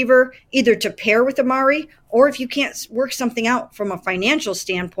receiver, either to pair with Amari, or if you can't work something out from a financial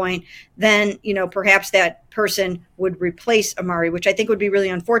standpoint, then, perhaps that person would replace Amari, which I think would be really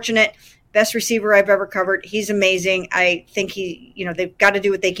unfortunate. Best receiver I've ever covered. He's amazing. I think they've got to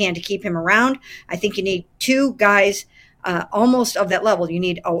do what they can to keep him around. I think you need two guys almost of that level. You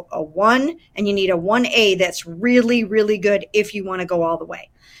need a 1 and you need a 1A that's really, really good if you want to go all the way.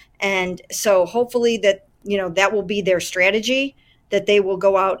 And so hopefully that, that will be their strategy, that they will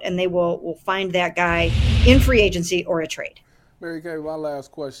go out and they will find that guy in free agency or a trade. Mary Kay, my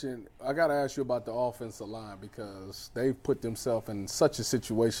last question. I got to ask you about the offensive line because they've put themselves in such a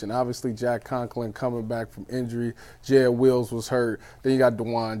situation. Obviously, Jack Conklin coming back from injury. Jed Wills was hurt. Then you got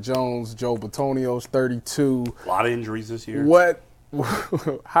DeJuan Jones. Joe Bitonio's 32. A lot of injuries this year.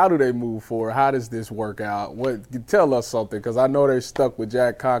 How do they move forward? How does this work out? Tell us something, because I know they're stuck with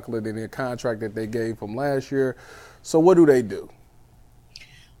Jack Conklin in the contract that they gave from last year. So what do they do?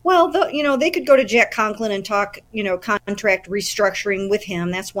 Well, they could go to Jack Conklin and talk, contract restructuring with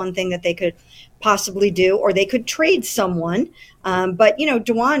him. That's one thing that they could possibly do, or they could trade someone. But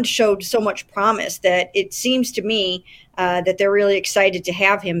DeJuan showed so much promise that it seems to me that they're really excited to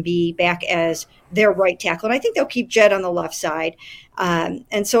have him be back as their right tackle. And I think they'll keep Jed on the left side.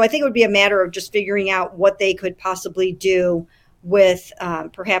 And so I think it would be a matter of just figuring out what they could possibly do with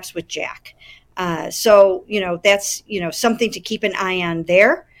perhaps with Jack. So that's, something to keep an eye on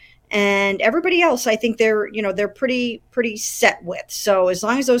there. And everybody else, I think they're pretty set with. So as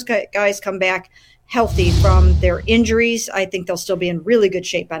long as those guys come back healthy from their injuries, I think they'll still be in really good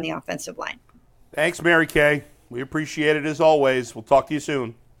shape on the offensive line. Thanks, Mary Kay. We appreciate it as always. We'll talk to you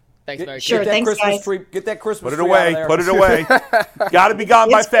soon. Thanks, Mary Kay. Sure, thanks, Christmas guys. tree. Get that Christmas Put it tree away. out of there. Put it away. Got to be gone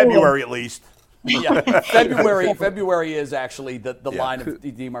by It's cool. February at least. Yeah. February is actually the line of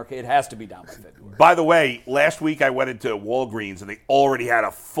demarcation. It has to be down by February. By the way, last week I went into Walgreens and they already had a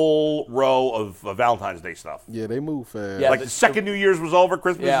full row of Valentine's Day stuff. Yeah, they move fast. Yeah, Like the second New Year's was over,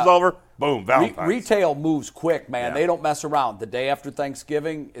 Christmas Yeah. was over, boom, Valentine's. Retail moves quick, man. Yeah. They don't mess around. The day after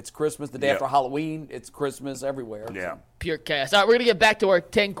Thanksgiving, it's Christmas. The day Yeah. after Halloween, it's Christmas everywhere. Yeah. Pure chaos. All right, we're going to get back to our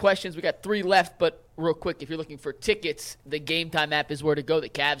 10 questions. We got 3 left, but real quick, if you're looking for tickets, the Game Time app is where to go. The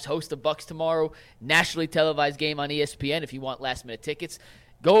Cavs host the Bucks tomorrow. Nationally televised game on ESPN if you want last-minute tickets.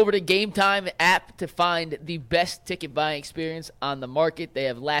 Go over to Game Time app to find the best ticket buying experience on the market. They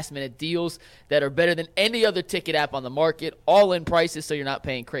have last-minute deals that are better than any other ticket app on the market, all in prices so you're not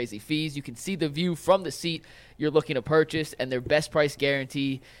paying crazy fees. You can see the view from the seat you're looking to purchase, and their best price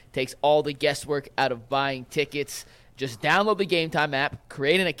guarantee takes all the guesswork out of buying tickets. Just download the Game Time app,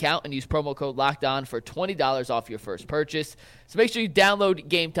 create an account, and use promo code LOCKEDON for $20 off your first purchase. So make sure you download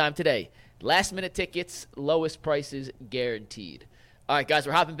Game Time today. Last-minute tickets, lowest prices guaranteed. All right, guys,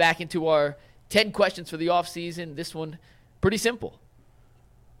 we're hopping back into our 10 questions for the offseason. This one, pretty simple.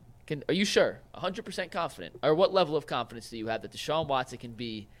 Are you sure, 100% confident, or what level of confidence do you have that Deshaun Watson can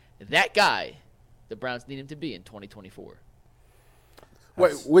be that guy the Browns need him to be in 2024?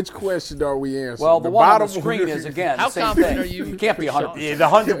 Wait, which question are we answering? Well, the one on the screen is, again, How same confident thing. are you? You can't be 100%. Yeah, the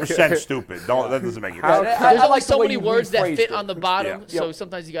 100% stupid. That doesn't make it How- right. There's I only like the so way many you words that rephrased fit it. on the bottom, Yeah. so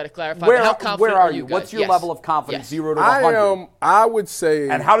sometimes you got to clarify. Where, But how confident where are you you? guys? What's your Yes. level of confidence, Yes. 0 to 100? I would say.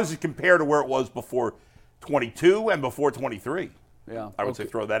 And how does it compare to where it was before 22 and before 23? Yeah. I would say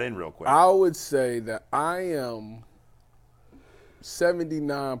throw that in real quick. I would say that I am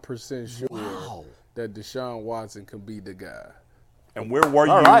 79% sure that Deshaun Watson can be the guy. And where were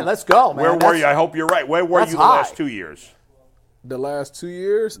you? All right, let's go, man. Where were That's- you? I hope you're right. Where were that's you the high. last 2 years? The last 2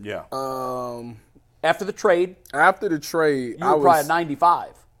 years? Yeah. After the trade, After the trade, you I were was probably at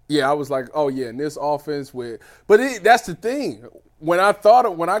 95. Yeah, I was like, oh yeah, in this offense that's the thing. When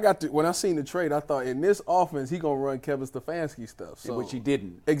I seen the trade, I thought in this offense he gonna run Kevin Stefanski stuff, so Which he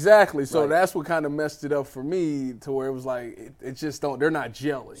didn't. Exactly. So Right. that's what kind of messed it up for me, to where it was like it just don't. They're not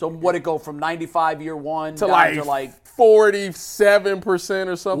gelling. So what it go from 95 year one to down to like 47%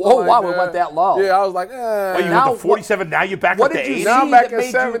 or something. Whoa, like wow, that. we went that low. Yeah, I was like, Well, you now went to 47. Now you're back what up to did you 80. see Now I'm back that at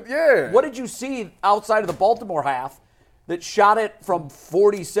made 7, yeah. What did you see outside of the Baltimore half that shot it from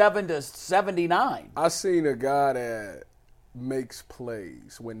 47 to 79? I seen a guy that makes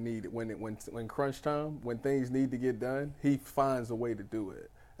plays when needed, when crunch time, when things need to get done, he finds a way to do it.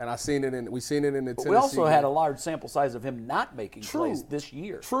 And we seen it in the Tennessee. We also had a game. large sample size of him not making plays this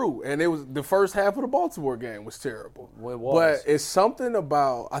year. True, and it was the first half of the Baltimore game was terrible. Well, it was. But it's something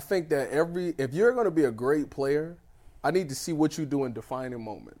about, I think that if you're going to be a great player, I need to see what you do in defining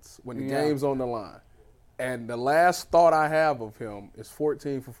moments when the game's on the line. And the last thought I have of him is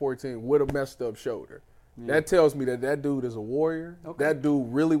 14 for 14 with a messed up shoulder. That tells me that dude is a warrior. Okay. That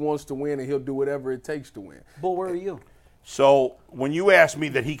dude really wants to win, and he'll do whatever it takes to win. Bull, where are you? So when you ask me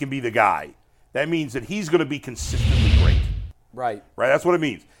that he can be the guy, that means that he's going to be consistently great. Right. Right? That's what it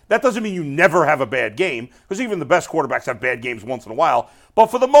means. That doesn't mean you never have a bad game, because even the best quarterbacks have bad games once in a while. But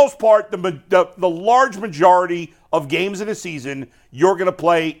for the most part, the large majority of games in a season, you're going to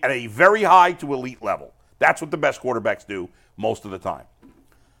play at a very high to elite level. That's what the best quarterbacks do most of the time.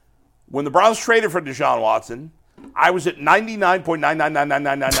 When the Browns traded for Deshaun Watson, I was at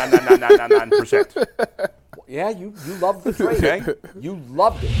 99.99999999999%. Yeah, you loved the trade. Okay? You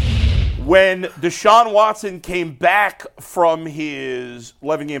loved it. When Deshaun Watson came back from his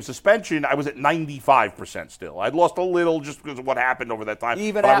 11-game suspension, I was at 95% still. I'd lost a little just because of what happened over that time.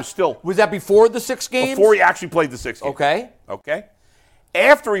 Even but I was still. Was that before the 6 games? Before he actually played the 6 games. Okay.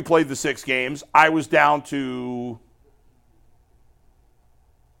 After he played the 6 games, I was down to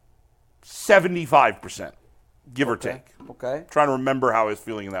 75%, give or take. Okay. Trying to remember how I was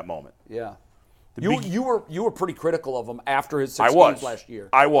feeling in that moment. Yeah. You were pretty critical of him after his 6 games last year.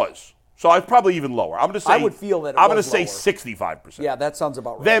 I was. So I was probably even lower. I'm going to say. I would feel that. I'm going to say 65%. Yeah, that sounds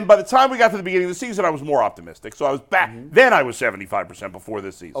about right. Then by the time we got to the beginning of the season, I was more optimistic. So I was back. Mm-hmm. Then I was 75% before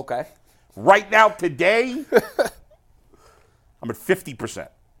this season. Okay. Right now, today, I'm at 50%.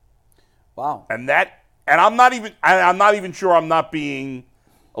 Wow. And I'm not even sure I'm not being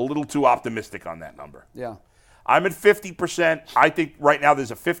a little too optimistic on that number. Yeah. I'm at 50%. I think right now there's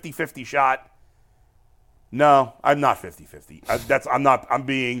a 50-50 shot. No, I'm not 50-50. I'm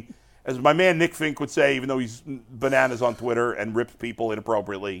being, as my man Nick Fink would say, even though he's bananas on Twitter and rips people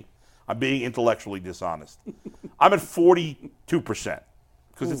inappropriately, I'm being intellectually dishonest. I'm at 42%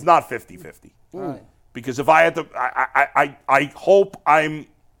 because it's not 50-50. Right. Because if I had to, I hope I'm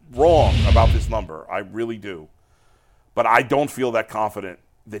wrong about this number. I really do. But I don't feel that confident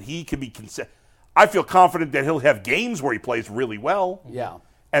that he can be I feel confident that he'll have games where he plays really well. Yeah.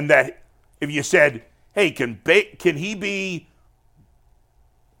 And that if you said, hey, can he be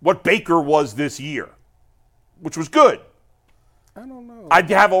what Baker was this year, which was good? I don't know. I'd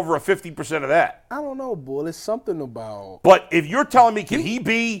have over a 50% of that. I don't know, Bull. It's something about. But if you're telling me, can he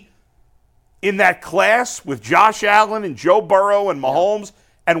be in that class with Josh Allen and Joe Burrow and Mahomes,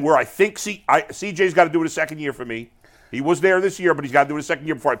 and where I think CJ's got to do it a second year for me. He was there this year, but he's got to do it a second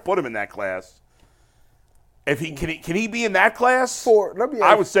year before I put him in that class. If can he be in that class?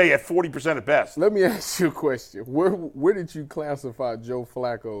 I would say at 40% at best. Let me ask you a question. Where did you classify Joe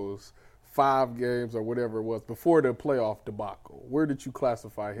Flacco's 5 games or whatever it was before the playoff debacle? Where did you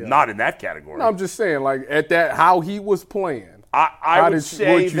classify him? Not in that category. No, I'm just saying, like at that, how he was playing. I would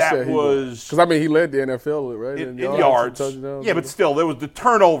say that was because he led the NFL right in yards. Yeah, but still, there was the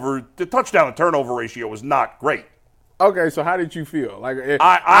touchdown to turnover ratio was not great. Okay, so how did you feel? Like in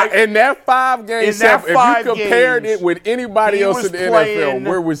that 5 game set, if you compared it with anybody else in the NFL,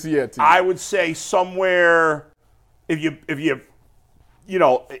 where was he at? I would say somewhere, if you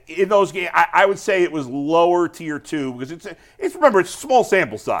in those games, I would say it was lower tier 2 because it's remember it's small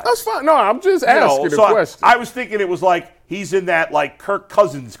sample size. That's fine. No, I'm just asking the question. I was thinking it was like he's in that like Kirk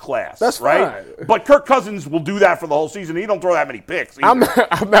Cousins class. That's right. Fine. But Kirk Cousins will do that for the whole season. He don't throw that many picks. I'm not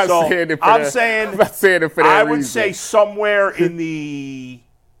saying it for that. I'm not saying it for that I reason. would say somewhere in the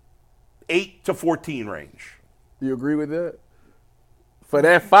 8 to 14 range. You agree with that? For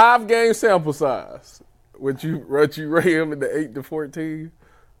that 5 game sample size. Would you rate him in the 8 to 14?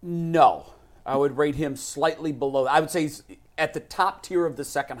 No. I would rate him slightly below. I would say he's at the top tier of the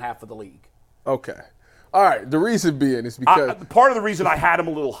second half of the league. Okay. All right. The reason being is because part of the reason I had him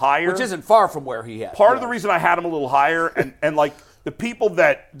a little higher, which isn't far from where he had. Part of the reason I had him a little higher, and like the people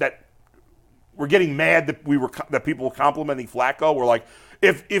that were getting mad that people were complimenting Flacco were like,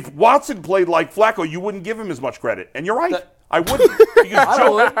 if Watson played like Flacco, you wouldn't give him as much credit, and you're right. I wouldn't. I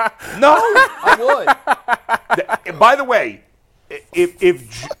would. No, I would. By the way, if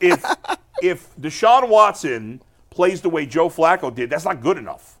Deshaun Watson plays the way Joe Flacco did, that's not good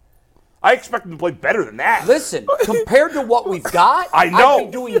enough. I expect him to play better than that. Listen, compared to what we've got, I know. I'd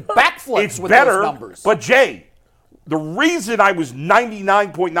be doing backflips with better, those numbers. But Jay, the reason I was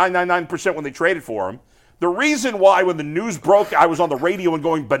 99.999% when they traded for him, the reason why when the news broke I was on the radio and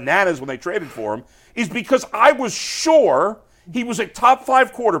going bananas when they traded for him, is because I was sure he was a top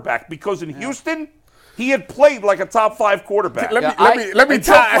 5 quarterback because in Houston, he had played like a top 5 quarterback. Let me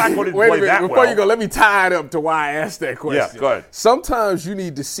tie it up to why I asked that question. Yeah, go ahead. Sometimes you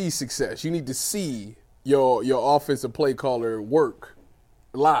need to see success. You need to see your offensive play caller work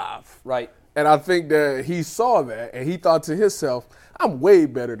live. Right. And I think that he saw that and he thought to himself, I'm way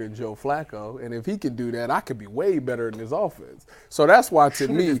better than Joe Flacco, and if he can do that, I could be way better in his offense. So that's why, to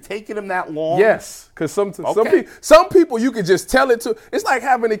me, it's taken him that long. Yes, because some people you can just tell it to. It's like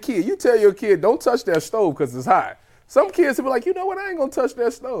having a kid. You tell your kid, don't touch that stove because it's hot. Some kids will be like, you know what? I ain't gonna touch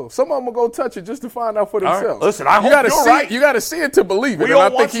that stove. Some of them will go touch it just to find out for All right. themselves. Listen, I hope you gotta you're see right. it. You got to see it to believe it. We And all I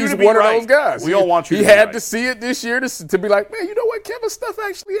think want you he's to be one right. of those guys. We all want you He to be had right. to see it this year to be like, man, you know what? Kevin's stuff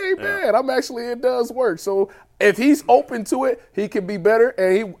actually ain't bad. It does work. So if he's open to it, he can be better.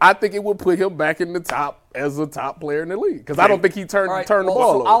 And I think it would put him back in the top as a top player in the league. Because I don't think he turned the ball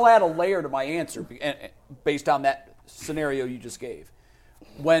so over. I'll add a layer to my answer based on that scenario you just gave.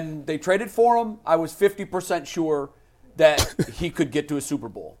 When they traded for him, I was 50% sure that he could get to a Super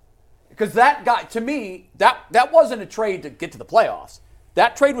Bowl. Because that guy, to me, that wasn't a trade to get to the playoffs.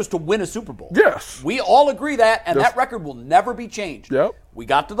 That trade was to win a Super Bowl. Yes. We all agree that, and that record will never be changed. Yep. We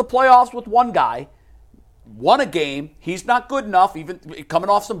got to the playoffs with one guy, won a game. He's not good enough, even coming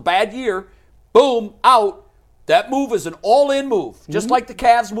off some bad year. Boom, out. That move is an all-in move, just like the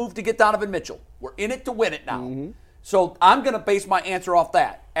Cavs move to get Donovan Mitchell. We're in it to win it now. So I'm going to base my answer off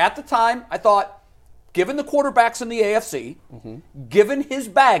that. At the time, I thought, given the quarterbacks in the AFC, given his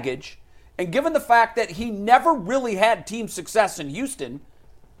baggage, and given the fact that he never really had team success in Houston,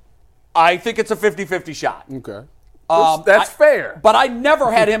 I think it's a 50-50 shot. Okay. That's fair. But I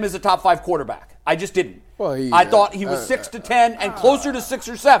never had him as a top 5 quarterback. I just didn't. Well, I thought he was 6 to 10 and closer to 6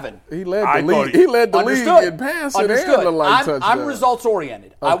 or 7. He led the league. He led the league in passing and the light touchdown. I'm results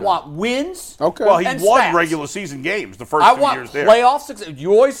oriented. I want wins. Okay. Well, he and won stats. regular season games the first I 2 want years there. playoff success.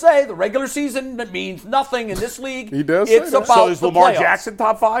 You always say the regular season means nothing in this league. He does It's say that. about So is the Lamar playoffs. Jackson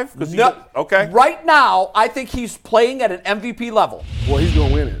top 5? No. Okay. Right now, I think he's playing at an MVP level. Well, he's going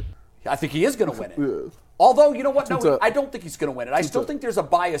to win it. I think he is going to win it. Yeah. Although, you know what? No, tough. I don't think he's going to win it. I still think there's a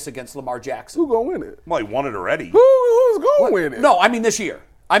bias against Lamar Jackson. Who's going to win it? Well, he won it already. Who's going to win it? No, I mean this year.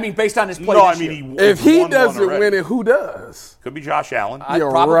 I mean based on his play No, I this mean year. If he won one doesn't already. win it, who does? Could be Josh Allen.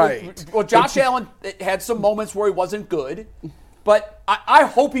 You're Probably- right. Well, Josh Allen had some moments where he wasn't good, but I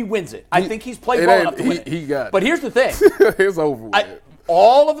hope he wins it. I think he's played well enough to win it. He got it. But here's the thing. It's over with.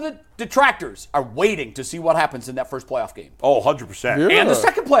 All of the detractors are waiting to see what happens in that first playoff game. Oh, 100%. Yeah. And the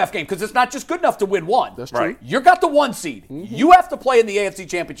second playoff game, because it's not just good enough to win one. That's Right. true. You got the 1 seed. You have to play in the AFC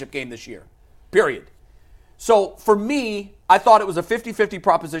Championship game this year, period. So for me, I thought it was a 50-50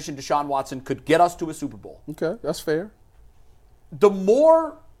 proposition Deshaun Watson could get us to a Super Bowl. Okay, that's fair. The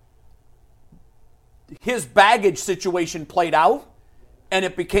more his baggage situation played out and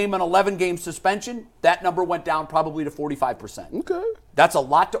it became an 11-game suspension, that number went down probably to 45%. Okay. That's a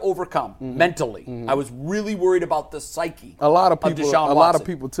lot to overcome mentally. I was really worried about the psyche A lot of Deshaun people. A lot Watson. of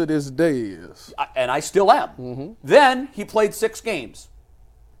people to this day is. And I still am. Then he played 6 games.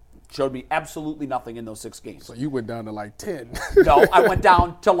 Showed me absolutely nothing in those 6 games. So you went down to like 10. No, I went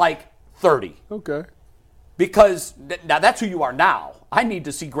down to like 30. Okay. Because now that's who you are now. I need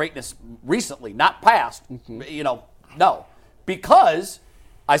to see greatness recently, not past. No. Because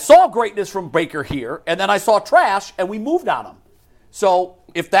I saw greatness from Baker here, and then I saw trash, and we moved on him. So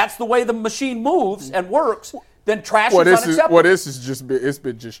if that's the way the machine moves and works, then trash is unacceptable. This is just it's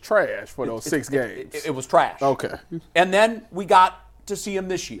been just trash for those 6 games. It was trash. Okay. And then we got to see him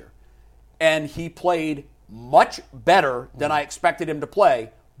this year. And he played much better than I expected him to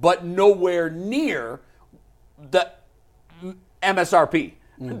play, but nowhere near the MSRP.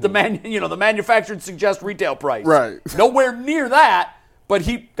 The manufactured suggest retail price. Right. Nowhere near that, but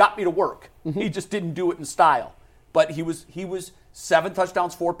he got me to work. He just didn't do it in style. But he was 7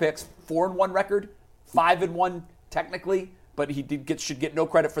 touchdowns, 4 picks, 4-1 record, 5-1 technically, but he should get no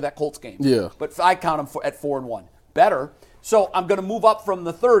credit for that Colts game. Yeah. But I count him at 4-1. Better. So I'm going to move up from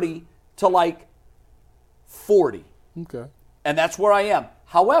the 30 to like 40. Okay. And that's where I am.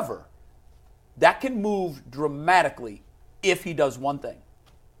 However, that can move dramatically if he does one thing.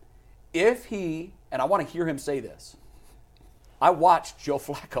 And I want to hear him say this, I watched Joe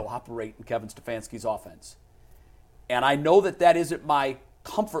Flacco operate in Kevin Stefanski's offense. And I know that isn't my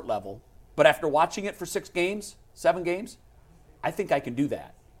comfort level, but after watching it for 7 games, I think I can do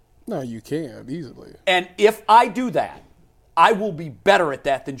that. No, you can easily. And if I do that, I will be better at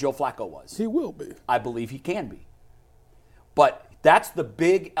that than Joe Flacco was. He will be. I believe he can be. But that's the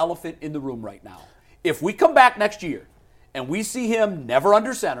big elephant in the room right now. If we come back next year and we see him never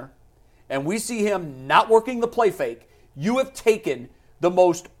under center and we see him not working the play fake, you have taken the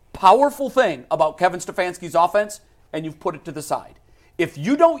most powerful thing about Kevin Stefanski's offense and you've put it to the side. If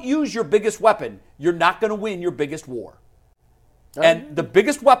you don't use your biggest weapon, you're not going to win your biggest war. And the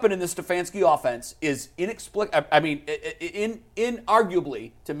biggest weapon in the Stefanski offense is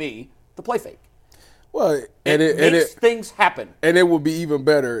inarguably, to me, the play fake. Well, It makes things happen. And it would be even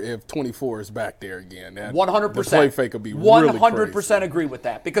better if 24 is back there again. 100%. The play fake would be 100% really agree with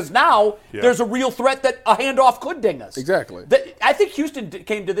that, because now there's a real threat that a handoff could ding us. Exactly. I think Houston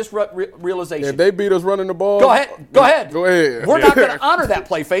came to this realization. If they beat us running the ball, Go ahead. We're not going to honor that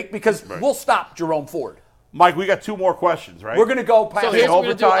play fake because we'll stop Jerome Ford. Mike, we got 2 more questions, right? We're going to go past So here's what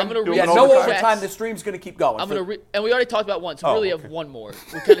we're overtime. I'm going to read. Yeah, some no super overtime. chats. The stream's going to keep going. And we already talked about one, so we really have one more.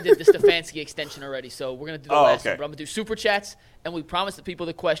 We kind of did the Stefanski extension already, so we're going to do the last one. But I'm going to do super chats, and we promised the people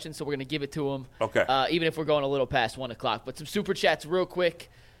the questions, so we're going to give it to them. Okay. Even if we're going a little past 1 o'clock. But some super chats real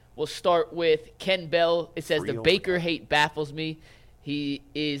quick. We'll start with Ken Bell. It says, the Baker hate baffles me. He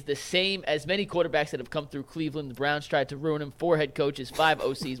is the same as many quarterbacks that have come through Cleveland. The Browns tried to ruin him. 4 head coaches, 5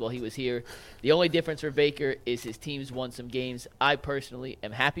 OCs while he was here. The only difference for Baker is his teams won some games. I personally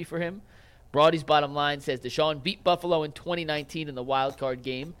am happy for him. Broady's bottom line says Deshaun beat Buffalo in 2019 in the wild card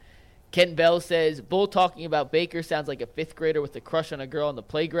game. Ken Bell says, Bull talking about Baker sounds like a 5th grader with a crush on a girl on the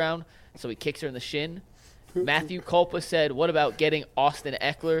playground, so he kicks her in the shin. Matthew Culpa said, what about getting Austin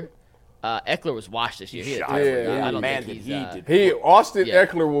Eckler? Eckler was washed this year. Austin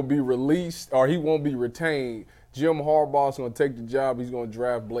Eckler will be released, or he won't be retained. Jim Harbaugh's going to take the job. He's going to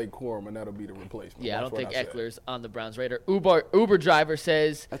draft Blake Corum, and that'll be the replacement. Yeah, I don't think Eckler's on the Browns' radar. Uber driver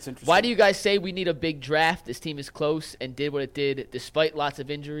says, that's interesting. Why do you guys say we need a big draft? This team is close and did what it did despite lots of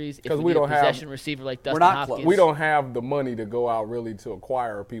injuries. If we need a possession receiver like Dustin Hopkins. We don't have the money to go out really to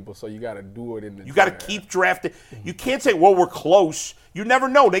acquire people, so you got to do it in the You got to keep drafting. You can't say, well, we're close. You never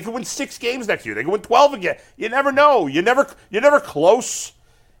know. They could win 6 games next year. They could win 12 again. You never know. You're never close.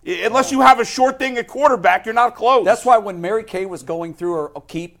 Unless you have a short thing at quarterback, you're not close. That's why when Mary Kay was going through her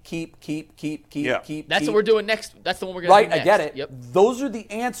keep. That's what we're doing next. That's the one we're going to do next. I get it. Yep. Those are the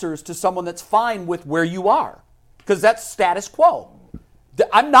answers to someone that's fine with where you are, because that's status quo.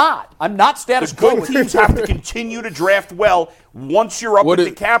 I'm not status quo. Good teams have to continue to draft well once you're up with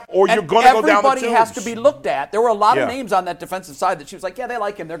the cap, or you're going to go down the tubes. Everybody has to be looked at. There were a lot of names on that defensive side that she was like, yeah, they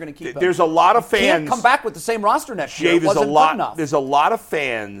like him. They're going to keep him. There's a lot of fans. Can't come back with the same roster next year. It wasn't good enough. There's a lot of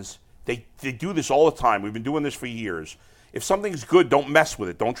fans. They do this all the time. We've been doing this for years. If something's good, don't mess with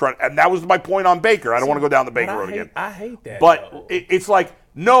it. Don't try. And that was my point on Baker. I don't want to go down the Baker road again. I hate that. But it's like,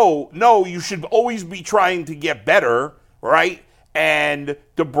 no, you should always be trying to get better, right? And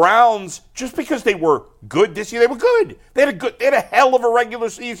the Browns, just because they were good this year, they were good. They had a hell of a regular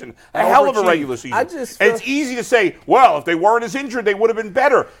season. And it's easy to say, well, if they weren't as injured, they would have been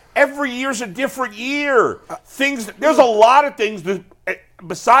better. Every year's a different year. There's a lot of things that,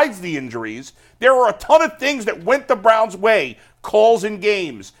 besides the injuries, there were a ton of things that went the Browns' way. Calls in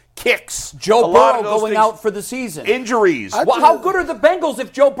games, kicks. Joe Burrow going out for the season. Injuries. How good are the Bengals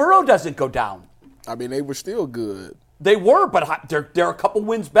if Joe Burrow doesn't go down? I mean, they were still good. They were, but they're a couple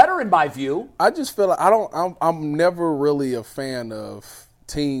wins better in my view. I just feel like I'm never really a fan of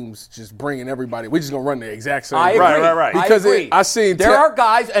teams just bringing everybody. We're just gonna run the exact same. I agree. Right. Because I seen there are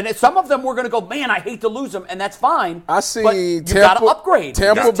guys, and some of them we're gonna go, man, I hate to lose them, and that's fine. I seen but you gotta upgrade.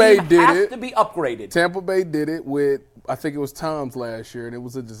 Tampa Bay did it. Has to be upgraded. Tampa Bay did it with, I think it was Tom's last year, and it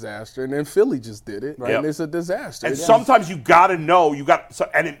was a disaster. And then Philly just did it, and it's a disaster. And sometimes you got to know,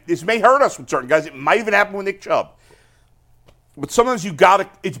 this may hurt us with certain guys. It might even happen with Nick Chubb. But sometimes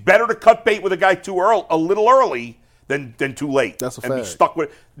it's better to cut bait with a guy a little early than too late. That's a fact. And be stuck with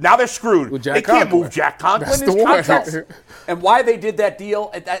it. Now they're screwed. They can't move Jack Conklin. That's His the contract. And why they did that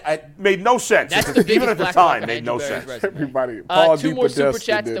deal, it made no sense. That's the even at the time, made Andrew no Barry's sense. resume. Everybody, Paul 2 more super DePodesta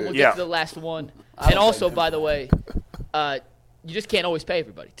chats, did then we'll it. get to the last one. And also, by the way, you just can't always pay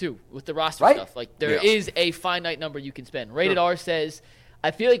everybody, too, with the roster stuff. Like, there is a finite number you can spend. Rated R says,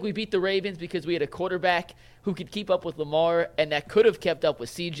 I feel like we beat the Ravens because we had a quarterback who could keep up with Lamar and that could have kept up with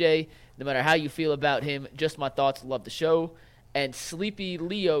CJ, no matter how you feel about him. Just my thoughts. Love the show. And Sleepy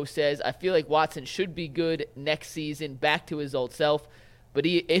Leo says, I feel like Watson should be good next season, back to his old self. But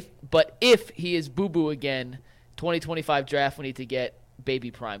if he is boo-boo again, 2025 draft, we need to get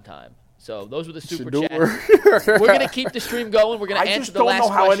baby prime time. So those were the super chats. We're going to keep the stream going. We're going to answer the last question. I just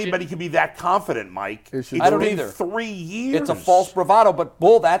don't know how anybody can be that confident, Mike. I don't either. 3 years. It's a false bravado, but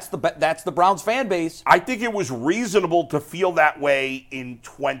Bull, that's the Browns fan base. I think it was reasonable to feel that way in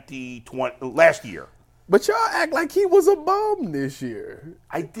 2020 last year. But y'all act like he was a bum this year.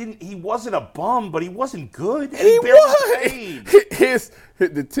 He wasn't a bum, but he wasn't good. He was.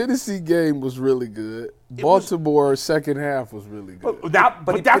 The Tennessee game was really good. Baltimore second half was really good.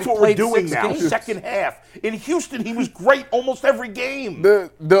 But that's what we're doing now. Second half. In Houston, he was great almost every game.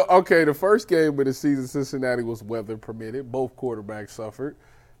 The first game of the season, Cincinnati was weather permitted. Both quarterbacks suffered.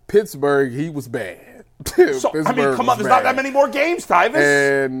 Pittsburgh, he was bad. So, I mean, come on, there's not that many more games, Tyvis.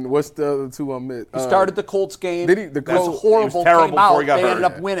 And what's the other two I missed? He started the Colts game. Did he? The Colts Colts horrible. He was terrible came out. before he got they hurt. ended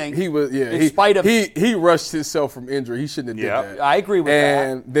up winning. He was, yeah. In spite of he rushed himself from injury. He shouldn't have did that. I agree with that.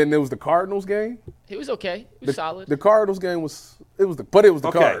 And then there was the Cardinals game. He was okay. He was solid. The Cardinals game was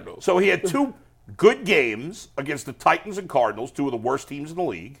the Cardinals. So he had 2 good games against the Titans and Cardinals, 2 of the worst teams in the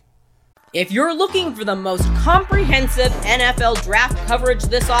league. If you're looking for the most comprehensive NFL draft coverage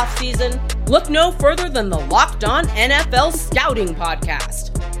this offseason, look no further than the Locked On NFL Scouting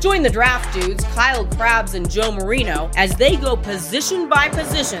Podcast. Join the draft dudes, Kyle Krabs and Joe Marino, as they go position by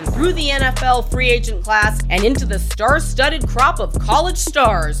position through the NFL free agent class and into the star-studded crop of college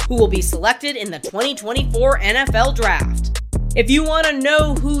stars who will be selected in the 2024 NFL Draft. If you want to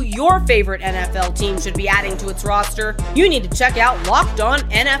know who your favorite NFL team should be adding to its roster, you need to check out Locked On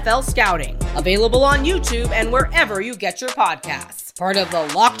NFL Scouting, available on YouTube and wherever you get your podcasts. Part of the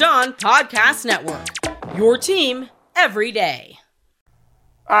Locked On Podcast Network, your team every day.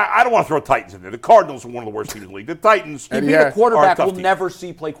 I don't want to throw Titans in there. The Cardinals are one of the worst teams in the league. The Titans He'd be the quarterback are a tough we'll team. never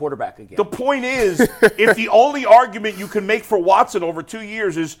see play quarterback again. The point is, if the only argument you can make for Watson over 2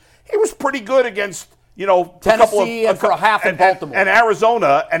 years is he was pretty good against Tennessee and for a half in Baltimore. And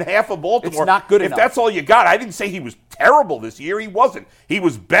Arizona and half of Baltimore. It's not good if enough. If that's all you got, I didn't say he was terrible this year. He wasn't. He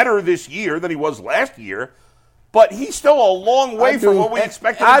was better this year than he was last year. But he's still a long way from what we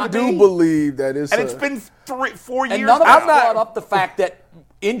expected him to be. I do believe that it's it's been 4 years and none of now. us brought up the fact that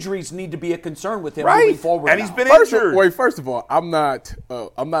injuries need to be a concern with him moving forward. And now. he's been injured. First of all, I'm not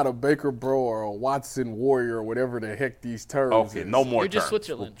a Baker Bro or a Watson Warrior or whatever the heck these terms. Okay, is. no more. You're just terms.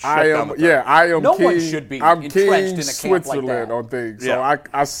 Switzerland. I am. No king, one should be I'm entrenched king in a camp like Switzerland that. on things. Yeah. So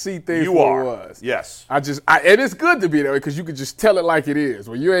I see things You for are. what it was. Yes. And it's good to be that way because you can just tell it like it is.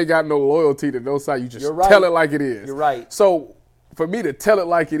 When you ain't got no loyalty to no side, you just You're right. tell it like it is. You're right. So for me to tell it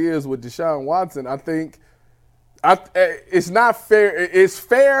like it is with Deshaun Watson, I think it's not fair. It's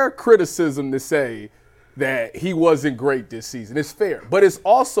fair criticism to say that he wasn't great this season. It's fair. But it's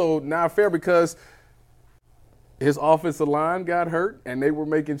also not fair because his offensive line got hurt and they were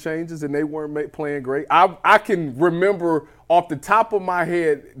making changes and they weren't playing great. I can remember off the top of my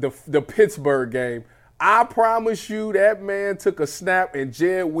head the Pittsburgh game. I promise you that man took a snap and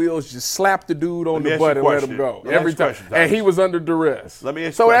Jed Wills just slapped the dude on the butt and let him go every time. And he was under duress. Let me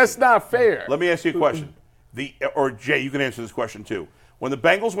ask so you a that's question. not fair. Let me ask you a question. Or Jay, you can answer this question too. When the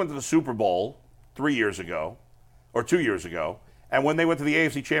Bengals went to the Super Bowl 3 years ago, or 2 years ago, and when they went to the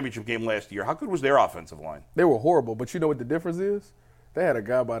AFC Championship game last year, how good was their offensive line? They were horrible, but you know what the difference is? They had a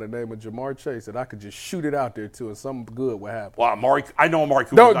guy by the name of Jamar Chase that I could just shoot it out there to, and something good would happen. Well, I know Amari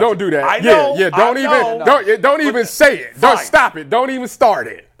Cooper. Don't do that. I know. Don't even say it. Fine. Don't stop it. Don't even start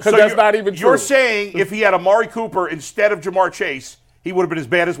it because So that's not even true. You're saying if he had Amari Cooper instead of Jamar Chase, he would have been as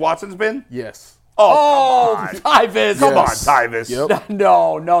bad as Watson's been? Yes. Oh, come on. Tyvis. Come on, Tyvis. Yep.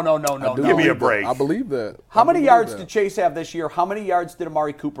 No. Give me a break. I believe that. How many yards did Chase have this year? How many yards did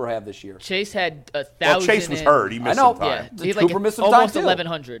Amari Cooper have this year? Chase had 1,000. Well, Chase was hurt. He missed some time. Yeah, he had Cooper missed some almost time, too.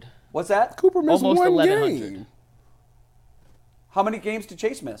 1,100. What's that? Cooper missed Almost one 1,100. game. How many games did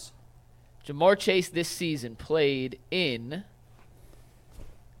Chase miss? Jamar Chase this season played in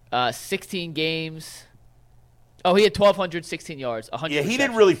 16 games. Oh, he had 1,216 yards, 100 Yeah, he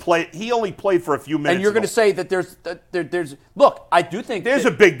didn't receptions. really play. He only played for a few minutes. And you're going to say that there's look, I do think There's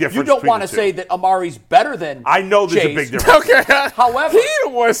that a big difference You don't between want to the two. say that Amari's better than I know there's Chase. a big difference. Okay. However, he the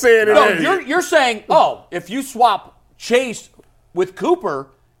one saying it. no, ain't. you're saying, oh, if you swap Chase with Cooper,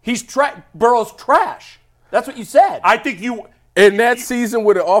 Burrow's trash. That's what you said. I think you. In that season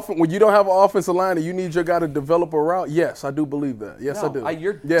with when you don't have an offensive line and you need your guy to develop a route, yes, I do believe that. Yes, I do.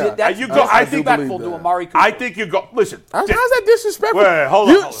 That's You go- I think disrespectful that. to Amari Cooper. I think you go. Listen. How's that disrespectful? Wait, hold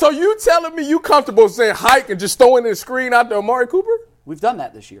on. So you telling me you comfortable saying hike and just throwing the screen out to Amari Cooper? We've done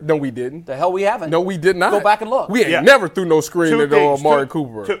that this year. No, we didn't. The hell we haven't. No, we did not. Go back and look. We ain't Yeah. never threw no screen Two at things. Amari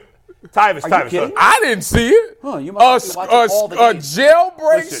Cooper. Tyvis. kidding? I didn't see it. Huh, you must be watching all the A games.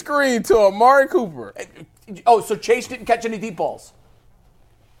 jailbreak Listen. screen to Amari Cooper. Oh, so Chase didn't catch any deep balls.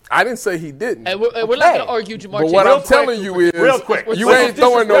 I didn't say he didn't. And we're not Okay. going to argue Jamar But Chase. what Real I'm telling quick, you is, real quick. you Listen, ain't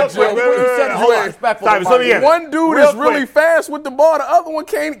throwing no disrespectful. jail. You said Hold on. disrespectful. Tyvis, let me in. One dude Real is really quick. fast with the ball. The other one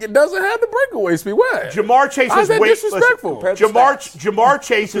doesn't have the breakaway speed. What? Jamar Chase How's is that way disrespectful? Listen, Jamar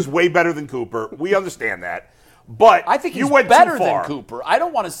Chase is way better than Cooper. We understand that. But I think you he's went better too far. than Cooper. I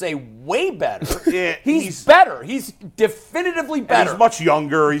don't want to say way better. Yeah, he's better. He's definitively And better. he's much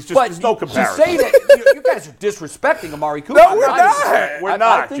younger. He's just but there's no to comparison. say that you guys are disrespecting Amari Cooper. No, we're I'm not. We're I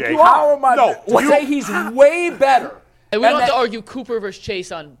not, think Jake. you are. How am I? No, To say he's way better And we don't have to argue Cooper versus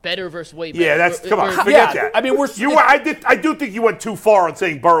Chase on better versus way better. Yeah, come on, forget that. I mean, I do think you went too far on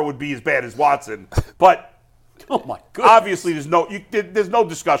saying Burrow would be as bad as Watson, but oh my goodness. Obviously there's no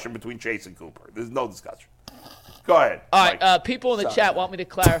discussion between Chase and Cooper. There's no discussion. Go ahead. All right, people in the chat want me to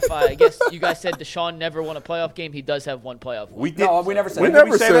clarify. I guess you guys said Deshaun never won a playoff game. He does have one playoff win. We did. No, we never said We that.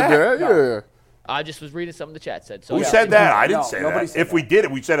 never said that. No. Yeah. I just was reading something the chat said. So Who said that? I didn't No, say nobody that. said If that. we did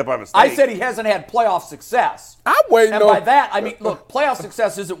it, we said it by mistake. I said he hasn't had playoff success. I'm waiting And on. by that, I mean, look, playoff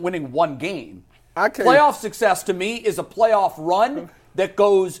success isn't winning one game. I can't. Playoff success to me is a playoff run that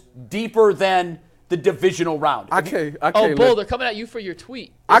goes deeper than the divisional round. I can't. Oh, Bull, they're coming at you for your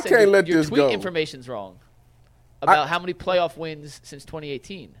tweet. They I said can't let your this tweet go. information's wrong about how many playoff wins since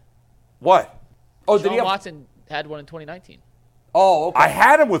 2018. What? Oh, did he Deshaun have? Watson had one in 2019. Oh, okay. I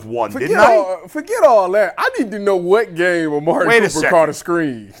had him with one, Forget didn't I? all that. I need to know what game Amari Wait a Cooper second. caught a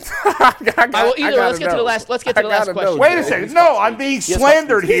screen. Let's get to the last question. Wait a second. No, I'm being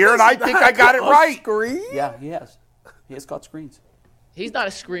slandered here, and I think I got it right. Screen? Yeah, he has. He has caught screens. He's not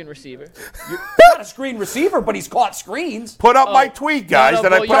a screen receiver. He's not a screen receiver, but he's caught screens. Put up my tweet, guys, no,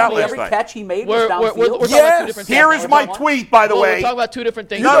 that I Bull, put out you- last Every night. catch he made We're was talking downfield. about two different Yes. things. Here is my tweet, by the Bull, way. we're talking about two different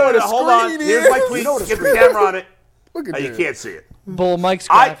things. No, what a hold on. screen Here's my is? tweet. You know what a Get the screen camera on it. Look at Oh, you that. can't see it. Bull, Mike's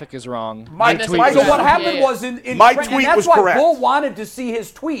I- graphic is wrong. My That's tweet what So was what Yeah, happened yeah. was in My and tweet that's was why correct. Bull wanted to see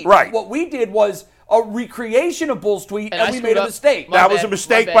his tweet. Right. What we did was a recreation of Bull's tweet, And and I we screwed made a up. mistake. My That was bad, a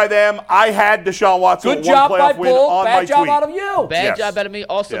mistake my by bad. them. I had Deshaun Watson Good with one job by playoff win Bull. on my Bad job tweet. out of you. Bad Yes. job out of me.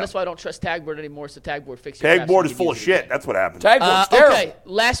 Also, Yeah. that's why I don't trust Tagboard anymore. So Tagboard, fix your Tagboard graphs is full of and give you shit. That's what happened. Tagboard's terrible. Okay,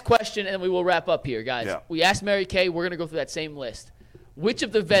 last question, and then we will wrap up here, guys. Yeah. We asked Mary Kay. We're going to go through that same list. Which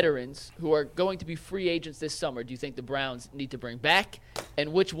of the veterans who are going to be free agents this summer do you think the Browns need to bring back,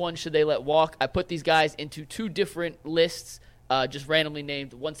 and which one should they let walk? I put these guys into two different lists, just randomly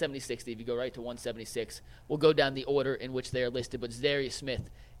named 176. If you go right to 176, we'll go down the order in which they are listed, but Darius Smith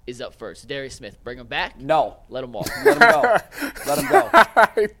is up first. Darius Smith, bring him back? No. Let him walk. Let him go. Let him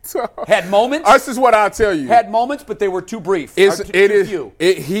go. Had moments. This is what I'll tell you. Had moments, but they were too brief. It's, Or too it is few.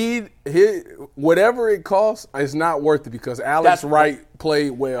 he whatever it costs is not worth it because Alex That's- Wright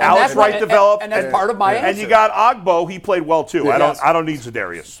played well. Alex that's Wright right, developed, and that's part of my and answer. you got Ogbo. He played well too. Yes. I don't need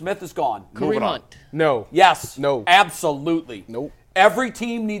Zadarius. Smith is gone. Moving Kareem on. Hunt. No. Yes. No. Absolutely. Nope. Every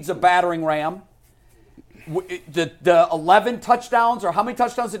team needs a battering ram. The 11 touchdowns, or how many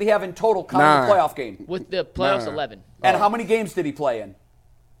touchdowns did he have in total counting the 9. playoff game? With the playoffs, 9. 11. And how many games did he play in?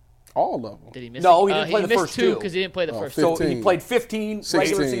 All of them. Did he miss? No, he didn't play the missed first two two. because he didn't play the first. 15. So he played 15 regular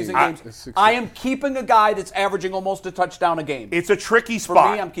 16. season Ah, games. 16. I am keeping a guy that's averaging almost a touchdown a game. It's a tricky me,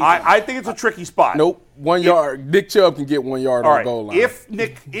 spot. I'm keeping him. I think it's a tricky spot. Nope. 1 yard. Nick Chubb can get 1 yard All on right. the goal line. If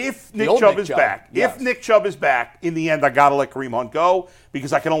Nick old Chubb Nick is Chubb, back, yes. if Nick Chubb is back, in the end, I got to let Kareem Hunt go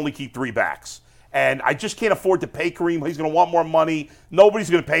because I can only keep 3 backs. And I just can't afford to pay Kareem. He's going to want more money. Nobody's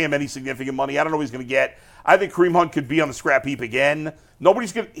going to pay him any significant money. I don't know what he's going to get. I think Kareem Hunt could be on the scrap heap again.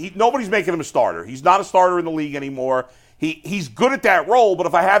 Nobody's making him a starter. He's not a starter in the league anymore. He's good at that role, but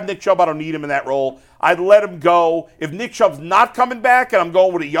if I have Nick Chubb, I don't need him in that role. I'd let him go. If Nick Chubb's not coming back and I'm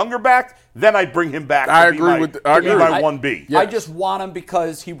going with a younger back, then I'd bring him back. I to be agree my- with- to I be agree. my 1B. Yeah. I just want him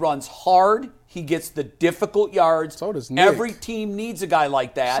because he runs hard. He gets the difficult yards. So does Nick. Every team needs a guy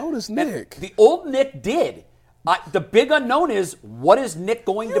like that. So does And Nick. the old Nick did. The big unknown is, what is Nick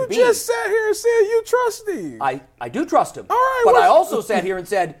going to you be? just sat here and said you trust him. I do trust him. All right, but what's- I also sat here and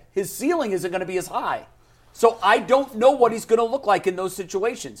said his ceiling isn't going to be as high. So I don't know what he's going to look like in those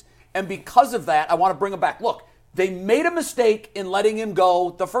situations. And because of that, I want to bring him back. Look, they made a mistake in letting him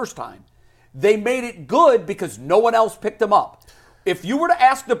go the first time. They made it good because no one else picked him up. If you were to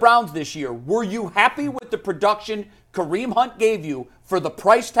ask the Browns this year, were you happy with the production Kareem Hunt gave you for the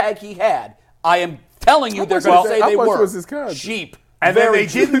price tag he had? I am telling you, How they're much going was to that- say how they much were was his contract? cheap. And then Very they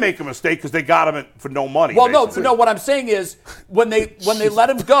cheap. didn't make a mistake because they got him for no money. Well, basically. no. What I'm saying is, when they let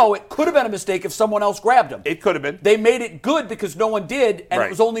him go, it could have been a mistake if someone else grabbed him. It could have been. They made it good because no one did, and Right. it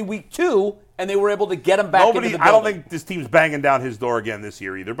was only week 2, and they were able to get him back into the building. I don't think this team's banging down his door again this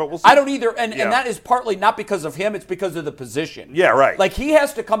year either. But we'll see. I don't either, and Yeah. that is partly not because of him; it's because of the position. Yeah, right. Like he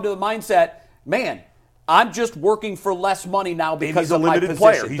has to come to the mindset, man. I'm just working for less money now And because he's a of my limited position.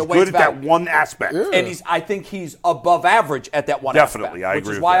 player. He's the way good it's at that valued. one aspect. Yeah. And I think he's above average at that one Definitely, aspect, I which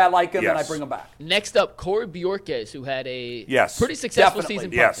agree is with why that. I like him and I Yes. bring him back. Next up, Corey Bjorkes, who had a Yes. pretty successful Definitely.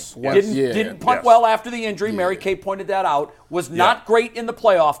 season Yes. punting. Didn't punt Yes. well after the injury. Mary Kay pointed that out. Was not great in the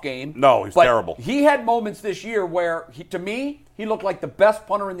playoff game. No, he's but terrible. He had moments this year where, to me, he looked like the best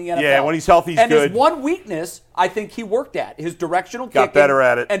punter in the NFL. Yeah, when he's healthy, he's and good. his one weakness, I think he worked at his directional Got kicking better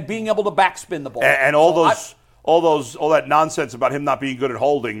at it. and being able to backspin the ball. And So all that nonsense about him not being good at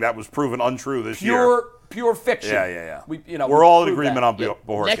holding, that was proven untrue this year. pure fiction. Yeah. We're all in agreement on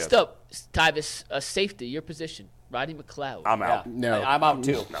Bojorquez. Next up, Tyvis, safety, your position. Rodney McLeod. I'm out. No. I'm out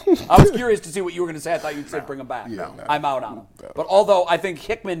too. I was curious to see what you were going to say. I thought you'd say bring him back. No. I'm out on him. But although I think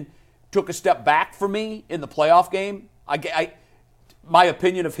Hickman took a step back for me in the playoff game, my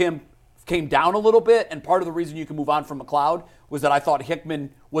opinion of him came down a little bit, and part of the reason you can move on from McLeod was that I thought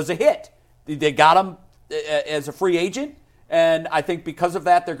Hickman was a hit. They got him as a free agent, and I think because of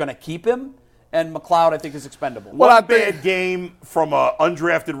that they're going to keep him. And McLeod, I think, is expendable. One bad game from an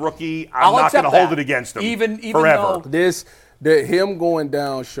undrafted rookie, I'm not going to hold it against him even forever. Him going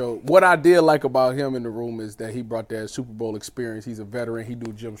down showed. What I did like about him in the room is that he brought that Super Bowl experience. He's a veteran. He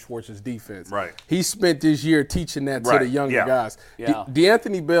knew Jim Schwartz's defense. Right. He spent this year teaching that to the younger guys. Yeah.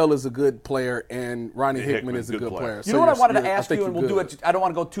 DeAnthony Bell is a good player, and Ronnie Hickman is a good player. You know what I wanted to ask you, and we'll do it. I don't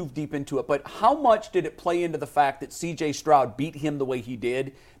want to go too deep into it, but how much did it play into the fact that C.J. Stroud beat him the way he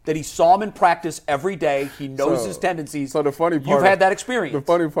did? That he saw him in practice every day. He knows his tendencies. So the funny part, you've had that experience. The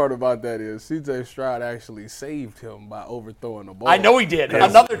funny part about that is C.J. Stroud actually saved him by overthrowing the ball. I know he did.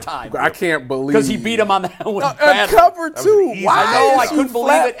 Another time. I can't believe because he beat him on that one. And cover two. Why? I know. I couldn't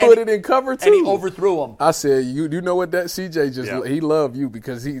believe it. Put it in cover two. And he overthrew him. I said, you know what that C.J. he loved you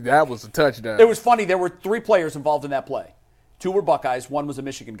because that was a touchdown. It was funny. There were 3 players involved in that play. 2 were Buckeyes. 1 was a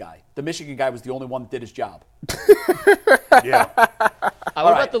Michigan guy. The Michigan guy was the only one that did his job. Yeah.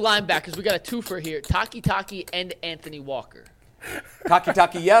 What about the linebackers? We got a twofer here. Taki and Anthony Walker.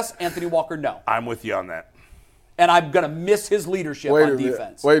 Taki, yes. Anthony Walker, no. I'm with you on that. And I'm going to miss his leadership on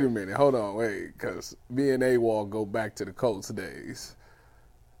defense. Wait a minute. Hold on. Because me and AWOL go back to the Colts days.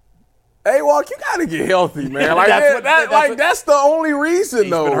 AWOL, you got to get healthy, man. That's the only reason,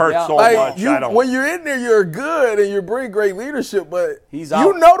 though. He's been hurt so much. When you're in there, you're good and you bring great leadership, but he's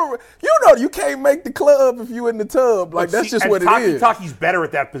out. You can't make the club if you in the tub. That's just what it is. Taki's better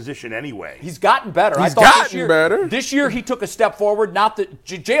at that position anyway. He's gotten better. He's gotten better. This year he took a step forward. Not that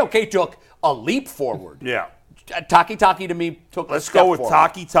JOK took a leap forward. Yeah. Taki to me took a step forward. Let's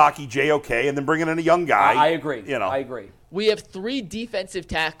go with Taki, JOK, and then bringing in a young guy. I agree. I agree. We have 3 defensive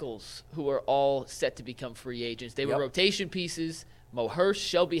tackles who are all set to become free agents. They were rotation pieces: Mo Hurst,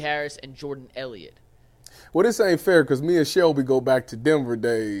 Shelby Harris, and Jordan Elliott. Well, this ain't fair because me and Shelby go back to Denver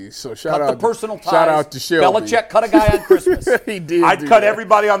days. So shout out to Shelby. Belichick cut a guy on Christmas. He did. I'd cut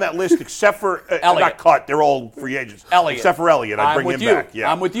everybody on that list except for Elliott. Not cut. They're all free agents. Elliott. Except for Elliott. I'd bring him back. Yeah.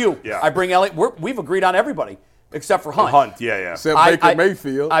 I'm with you. Yeah. I bring Elliott. We've agreed on everybody except for Hunt. Yeah. Except Baker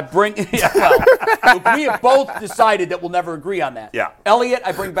Mayfield. I bring. We have both decided that we'll never agree on that. Yeah. Elliott,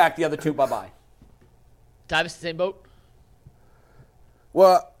 I bring back the other 2. Bye. Tyvis, the same boat.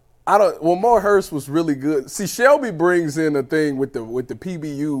 Well, Mo Hurst was really good. See, Shelby brings in a thing with the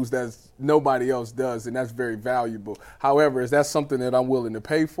PBUs that nobody else does, and that's very valuable. However, is that something that I'm willing to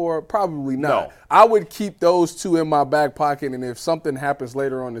pay for? Probably not. No. I would keep those 2 in my back pocket, and if something happens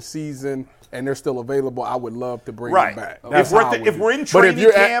later on the season and they're still available, I would love to bring them back. If we're in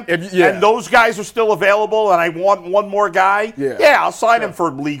training camp and those guys are still available and I want one more guy, I'll sign him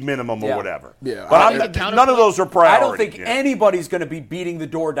for league minimum or whatever. Yeah. But none of those are priority. I don't think anybody's going to be beating the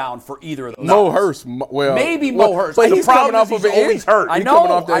door down for either of those. Mo Hurst. Maybe Mo Hurst. But he's coming off of an always hurt. I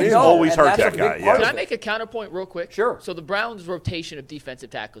know. He's always hurt, that guy. Can I make a counterpoint real quick? Sure. So the Browns' rotation of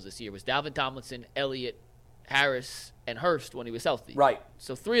defensive tackles this year was Dalvin Tomlinson, Elliott, Harris, and Hurst when he was healthy. Right.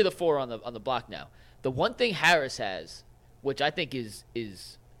 So 3 of the 4 on the block now. The one thing Harris has, which I think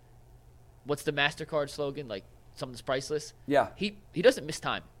is what's the MasterCard slogan? Like something's priceless. Yeah. He doesn't miss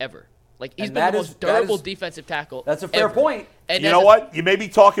time ever. Like he's And been that the is- most that durable is- defensive tackle. That's a fair ever. point. And You as know a- what? You may be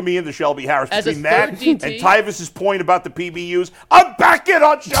talking me into Shelby Harris. As a Between that third DT, and Tyvis's point about the PBUs, I'm back in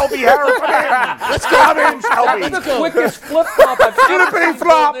on Shelby Harris. Let's go. I'm in Shelby. That's the quickest flip-flop I've ever Flippity seen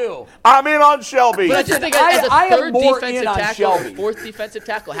flop. do. I'm in on Shelby. But I just think I as a am third more defensive in on tackle, Shelby. 4th defensive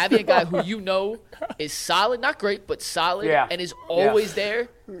tackle, having a guy who you know is solid, not great, but solid, Yeah. and is always there,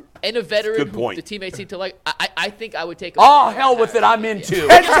 and a veteran Good who point. the teammates seem to like, I think I would take. Oh, hell with it. I'm into.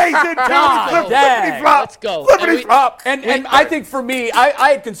 And Jason, God, flippity dang. flop. Let's go. Flippity flop. And I think for me,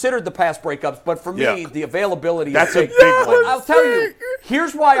 I had considered the pass breakups, but for me, the availability. That's a is big one. I'll tell you.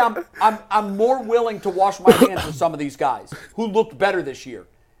 Here's why I'm more willing to wash my hands with some of these guys who looked better this year.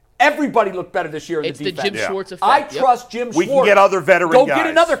 Everybody looked better this year in It's the the defense. Jim Schwartz effect. I Yep. trust Jim Schwartz. We can get other veteran Go guys. get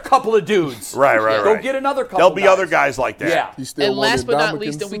another couple of dudes. Right. Go get another couple. There'll be guys. other guys like that. Yeah. You still And want last but not Ndamukong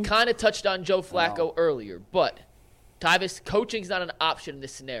least, and we Suh? kind of touched on Joe Flacco earlier, but Tyvis, coaching's not an option in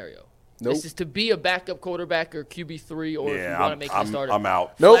this scenario. Nope. This is to be a backup quarterback or QB3, or if you want to make him a starter. I'm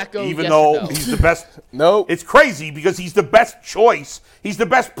out. Nope. Flacco, Even yes though or no? he's the best. Nope. It's crazy because he's the best choice. He's the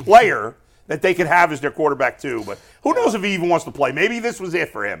best player that they could have as their quarterback too. But who knows if he even wants to play? Maybe this was it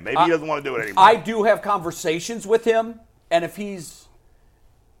for him. Maybe he doesn't want to do it anymore. I do have conversations with him, and if he's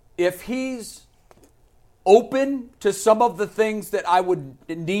open to some of the things that I would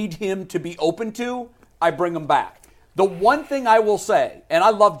need him to be open to, I bring him back. The one thing I will say, and I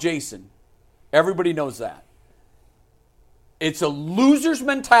love Jason, everybody knows that. It's a loser's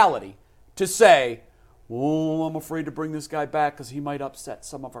mentality to say, oh, I'm afraid to bring this guy back because he might upset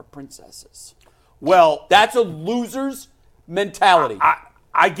some of our princesses. Well, that's a loser's mentality.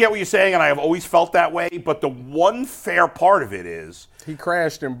 I get what you're saying, and I have always felt that way, but the one fair part of it is he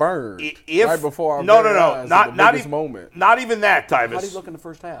crashed and burned right before our not even moment. Not even that, Tyvus. How did he look in the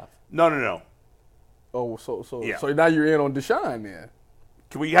first half? No. Oh, so now you're in on Deshaun then.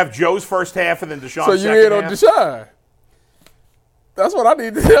 Can we have Joe's first half and then Deshaun's so second you're in half? on Deshaun. That's what I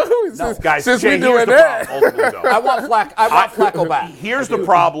need to know. Since Jay, we doing that. I want Flacco back. Here's the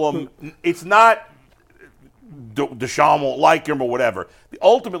problem. It's not Deshaun won't like him or whatever.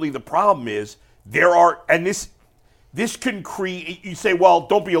 Ultimately, the problem is this can create. You say, well,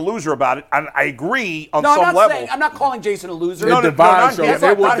 don't be a loser about it. And I agree on some level. I'm not calling Jason a loser. It will divide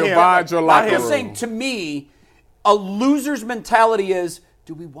your locker room. I'm saying, to me, a loser's mentality is,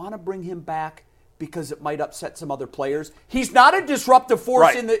 do we want to bring him back because it might upset some other players? He's not a disruptive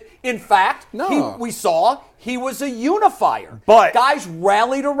force in fact, we saw he was a unifier. But guys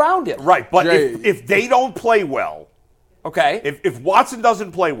rallied around him. Right, but if they don't play well, okay. If Watson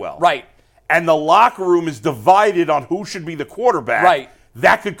doesn't play well, right, and the locker room is divided on who should be the quarterback, right,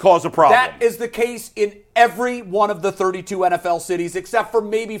 that could cause a problem. That is the case in every one of the 32 NFL cities except for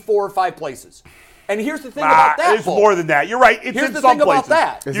maybe 4 or 5 places. And here's the thing about that. It's more than that. You're right. It's here's in the some thing places.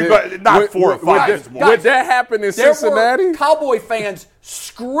 about that. Not 4 or 5. Would that happen in Cincinnati? There were Cowboy fans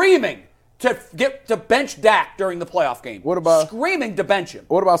screaming to bench Dak during the playoff game. What about screaming to bench him?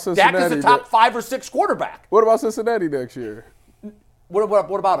 What about Cincinnati? Dak is a top 5 or 6 quarterback. What about Cincinnati next year? What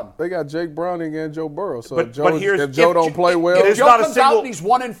about him? They got Jake Browning and Joe Burrow. So but if Joe don't play well, if Joe comes out and he's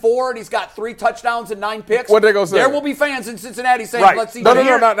 1-4 and he's got 3 touchdowns and 9 picks, what they gonna say? There will be fans in Cincinnati saying, "Let's see." No,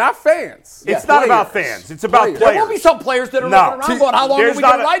 not fans. It's not about fans. It's about players. There will be some players that are looking around going, "How long are we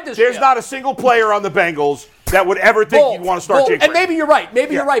going to ride this?" There's not a single player on the Bengals that would ever think you'd want to start Jake. And maybe you're right.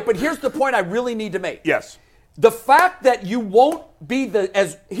 You're right. But here's the point I really need to make. Yes. The fact that you won't be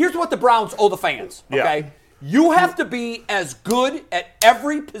here's what the Browns owe the fans. Okay. Yeah. You have to be as good at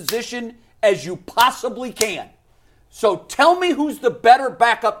every position as you possibly can. So tell me who's the better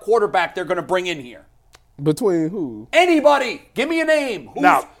backup quarterback they're going to bring in here. Between who? Anybody. Give me a name.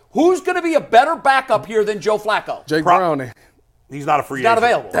 Who's going to be a better backup here than Joe Flacco? Jake Browning. He's not a free agent. Not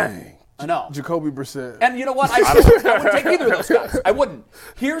available. Dang. I know. Jacoby Brissett. And you know what? I wouldn't take either of those guys. I wouldn't.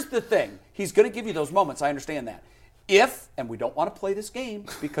 Here's the thing. He's going to give you those moments. I understand that. And we don't want to play this game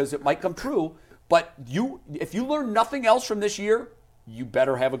because it might come true, but if you learn nothing else from this year, you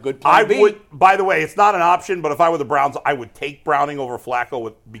better have a good plan B. By the way, it's not an option, but if I were the Browns, I would take Browning over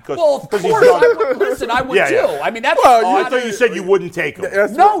Flacco because of course, he's younger. Listen, I would too. Yeah. I mean, that's I thought you said you wouldn't take him.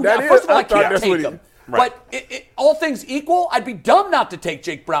 First of all, I can't take him. Right. But all things equal, I'd be dumb not to take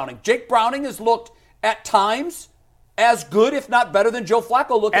Jake Browning. Jake Browning has looked at times as good, if not better, than Joe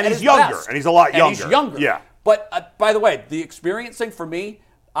Flacco looked at his best. And he's a lot younger. And he's younger. Yeah. But by the way, the experience thing for me,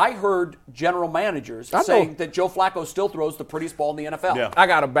 I heard general managers saying that Joe Flacco still throws the prettiest ball in the NFL. Yeah. I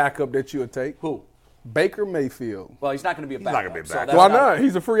got a backup that you would take. Who? Baker Mayfield. Well, he's not going to be a backup. He's not going to be a backup. So why not?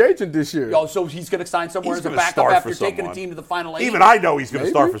 He's a free agent this year. Oh, so he's going to sign somewhere as a backup after taking a team to the Final 8? Even I know he's going to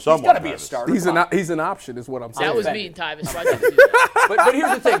start for someone. He's got to be a starter. He's an option is what I'm saying. That was mean, Tyvus. Why did you do that? But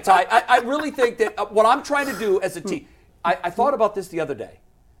here's the thing, Ty. I really think that what I'm trying to do as a team, I thought about this the other day.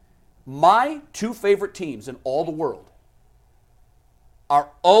 My 2 favorite teams in all the world are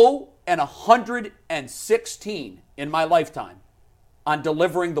 0-116 in my lifetime on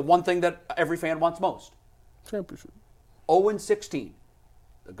delivering the one thing that every fan wants most. Championship. 0-16.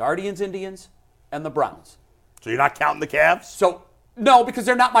 The Guardians, Indians, and the Browns. So you're not counting the Cavs? So no, because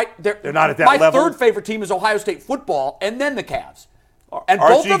they're not they're not at that level. My third favorite team is Ohio State football, and then the Cavs. And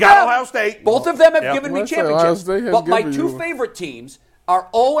both of them, Ohio State. Both of them have given me championships. But my 2 favorite teams are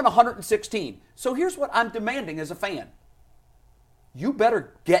 0-116. So here's what I'm demanding as a fan. You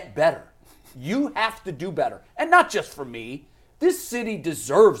better get better. You have to do better. And not just for me. This city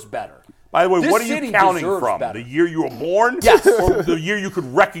deserves better. By the way, what are you counting from? Better. The year you were born? Yes. Or the year you could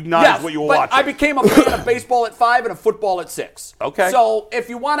recognize what you were watching? I became a fan of baseball at 5 and of football at 6. Okay. So if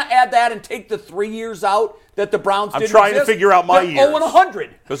you want to add that and take the 3 years out that the Browns didn't I'm trying to figure out my years.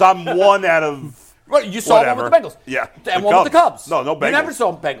 0-100. Because I'm 1 out of Well, you saw one with the Bengals. Yeah. And one with the Cubs. No Bengals. You never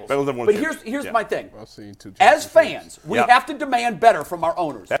saw Bengals. Bengals never won but championships. here's Yeah. my thing. I've seen 2 As championships. fans, we have to demand better from our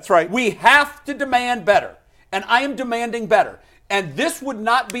owners. That's right. We have to demand better. And I am demanding better. And this would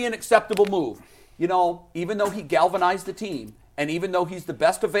not be an acceptable move. You know, even though he galvanized the team, and even though he's the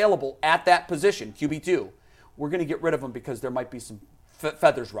best available at that position, QB2, we're going to get rid of him because there might be some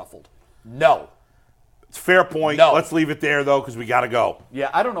feathers ruffled. No. It's a fair point. No. Let's leave it there, though, because we got to go. Yeah,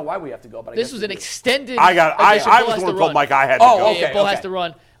 I don't know why we have to go, but I This guess was we an do. extended. I edition. was Bull the one has who to told run. Mike I had to Oh, go. okay. Yeah, Bull has to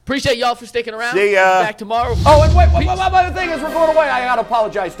run. Appreciate y'all for sticking around. See ya. Back tomorrow. Oh, and wait, the thing is, we're going away. I got to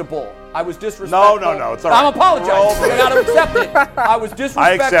apologize to Bull. I was disrespectful. No, it's all right. I'm apologizing. We're You got to accept it. I was disrespectful.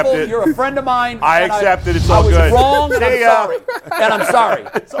 I accept it. You're a friend of mine. I and accept it. It's all good. I was wrong, and I'm See ya. sorry. And I'm sorry.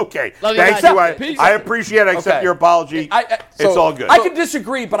 It's okay. Love you Thank guys. you. Peace. I appreciate it. I accept Okay. your apology. It's all good. I can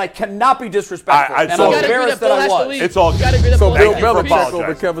disagree, but I cannot be disrespectful. It's and all I'm good. embarrassed that I was. It's all You good. gotta agree that So Bull Bill has to for run. Belichick apologizing.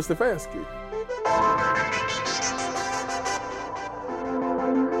 over Kevin Stefanski.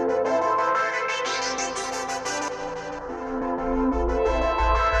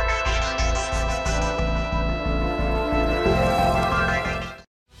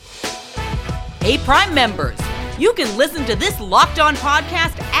 Hey, Prime members, you can listen to this Locked On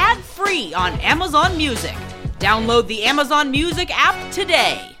podcast ad-free on Amazon Music. Download the Amazon Music app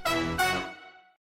today.